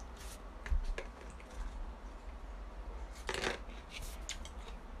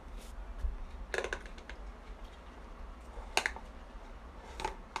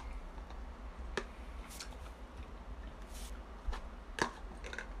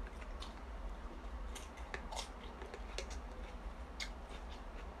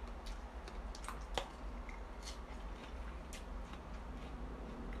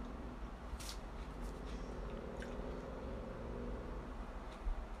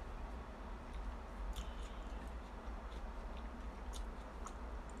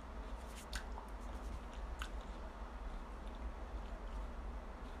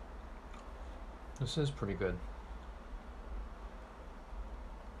 This is pretty good.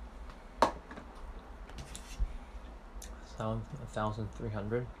 Sound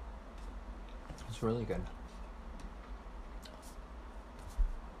 1,300. It's really good.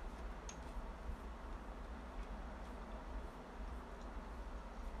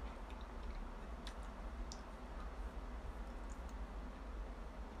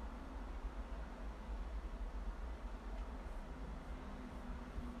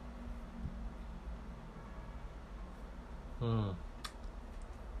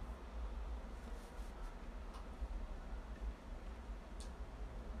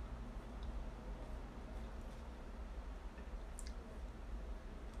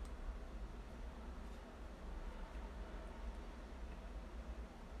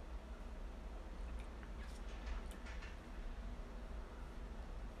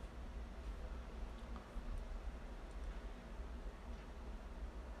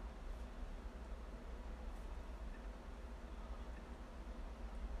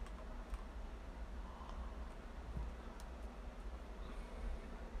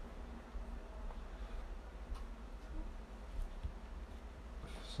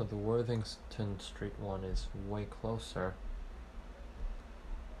 So the Worthington Street one is way closer,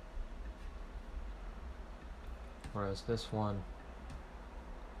 whereas this one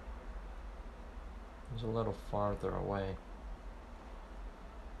is a little farther away.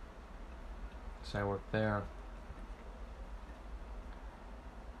 So I work there.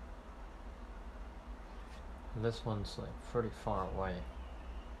 And this one's like pretty far away.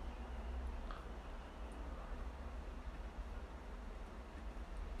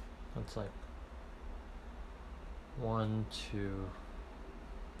 It's like 1, 2,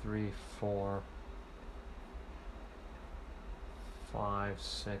 3, 4, 5,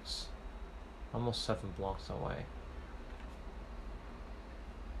 6, almost 7 blocks away.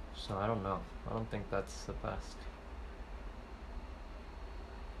 So I don't know. I don't think that's the best.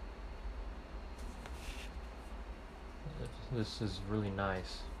 This is really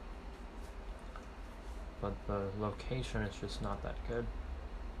nice, but the location is just not that good.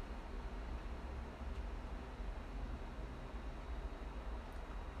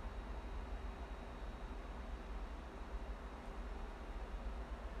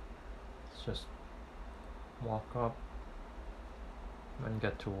 Just walk up and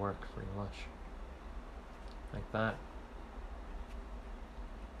get to work pretty much like that.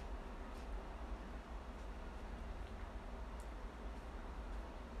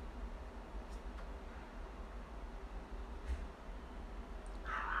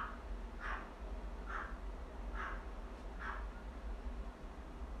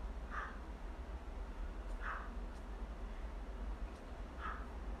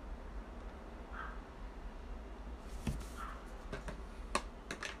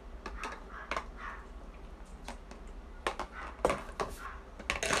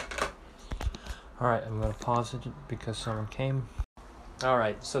 Alright, I'm going to pause it because someone came.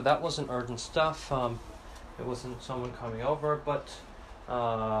 Alright, so that wasn't urgent stuff. It wasn't someone coming over, but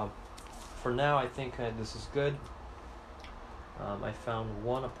for now I think this is good. I found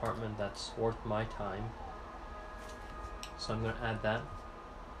one apartment that's worth my time, so I'm going to add that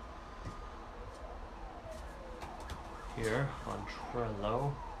here on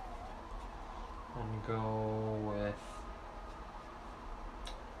Trello and go with,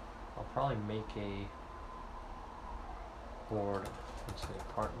 I'll probably make a board. Let's say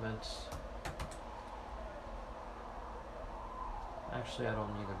apartments. Actually, I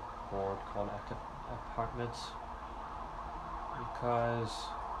don't need a board called apartments because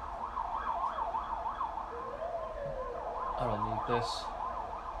I don't need this.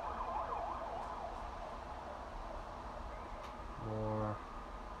 More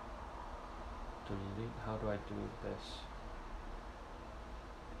delete. How do I do this?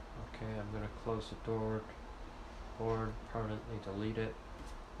 Okay, I'm going to close the door, board, permanently delete it.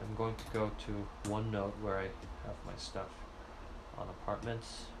 I'm going to go to OneNote where I have my stuff on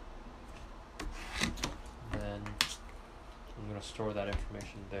apartments. Then I'm going to store that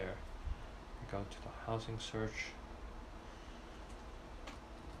information there. Go to the housing search.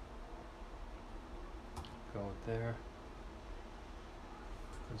 Go there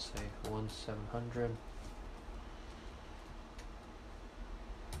and say 1700.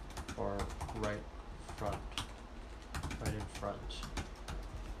 Or right in front.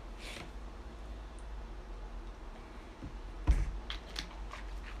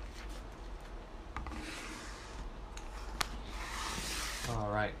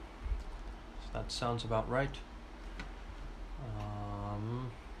 All right, so that sounds about right.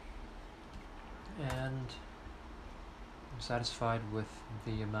 And I'm satisfied with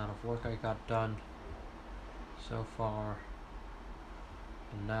the amount of work I got done so far.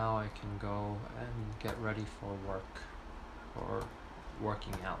 And now I can go and get ready for work, or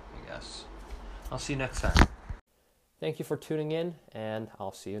working out, I guess. I'll see you next time. Thank you for tuning in, and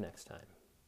I'll see you next time.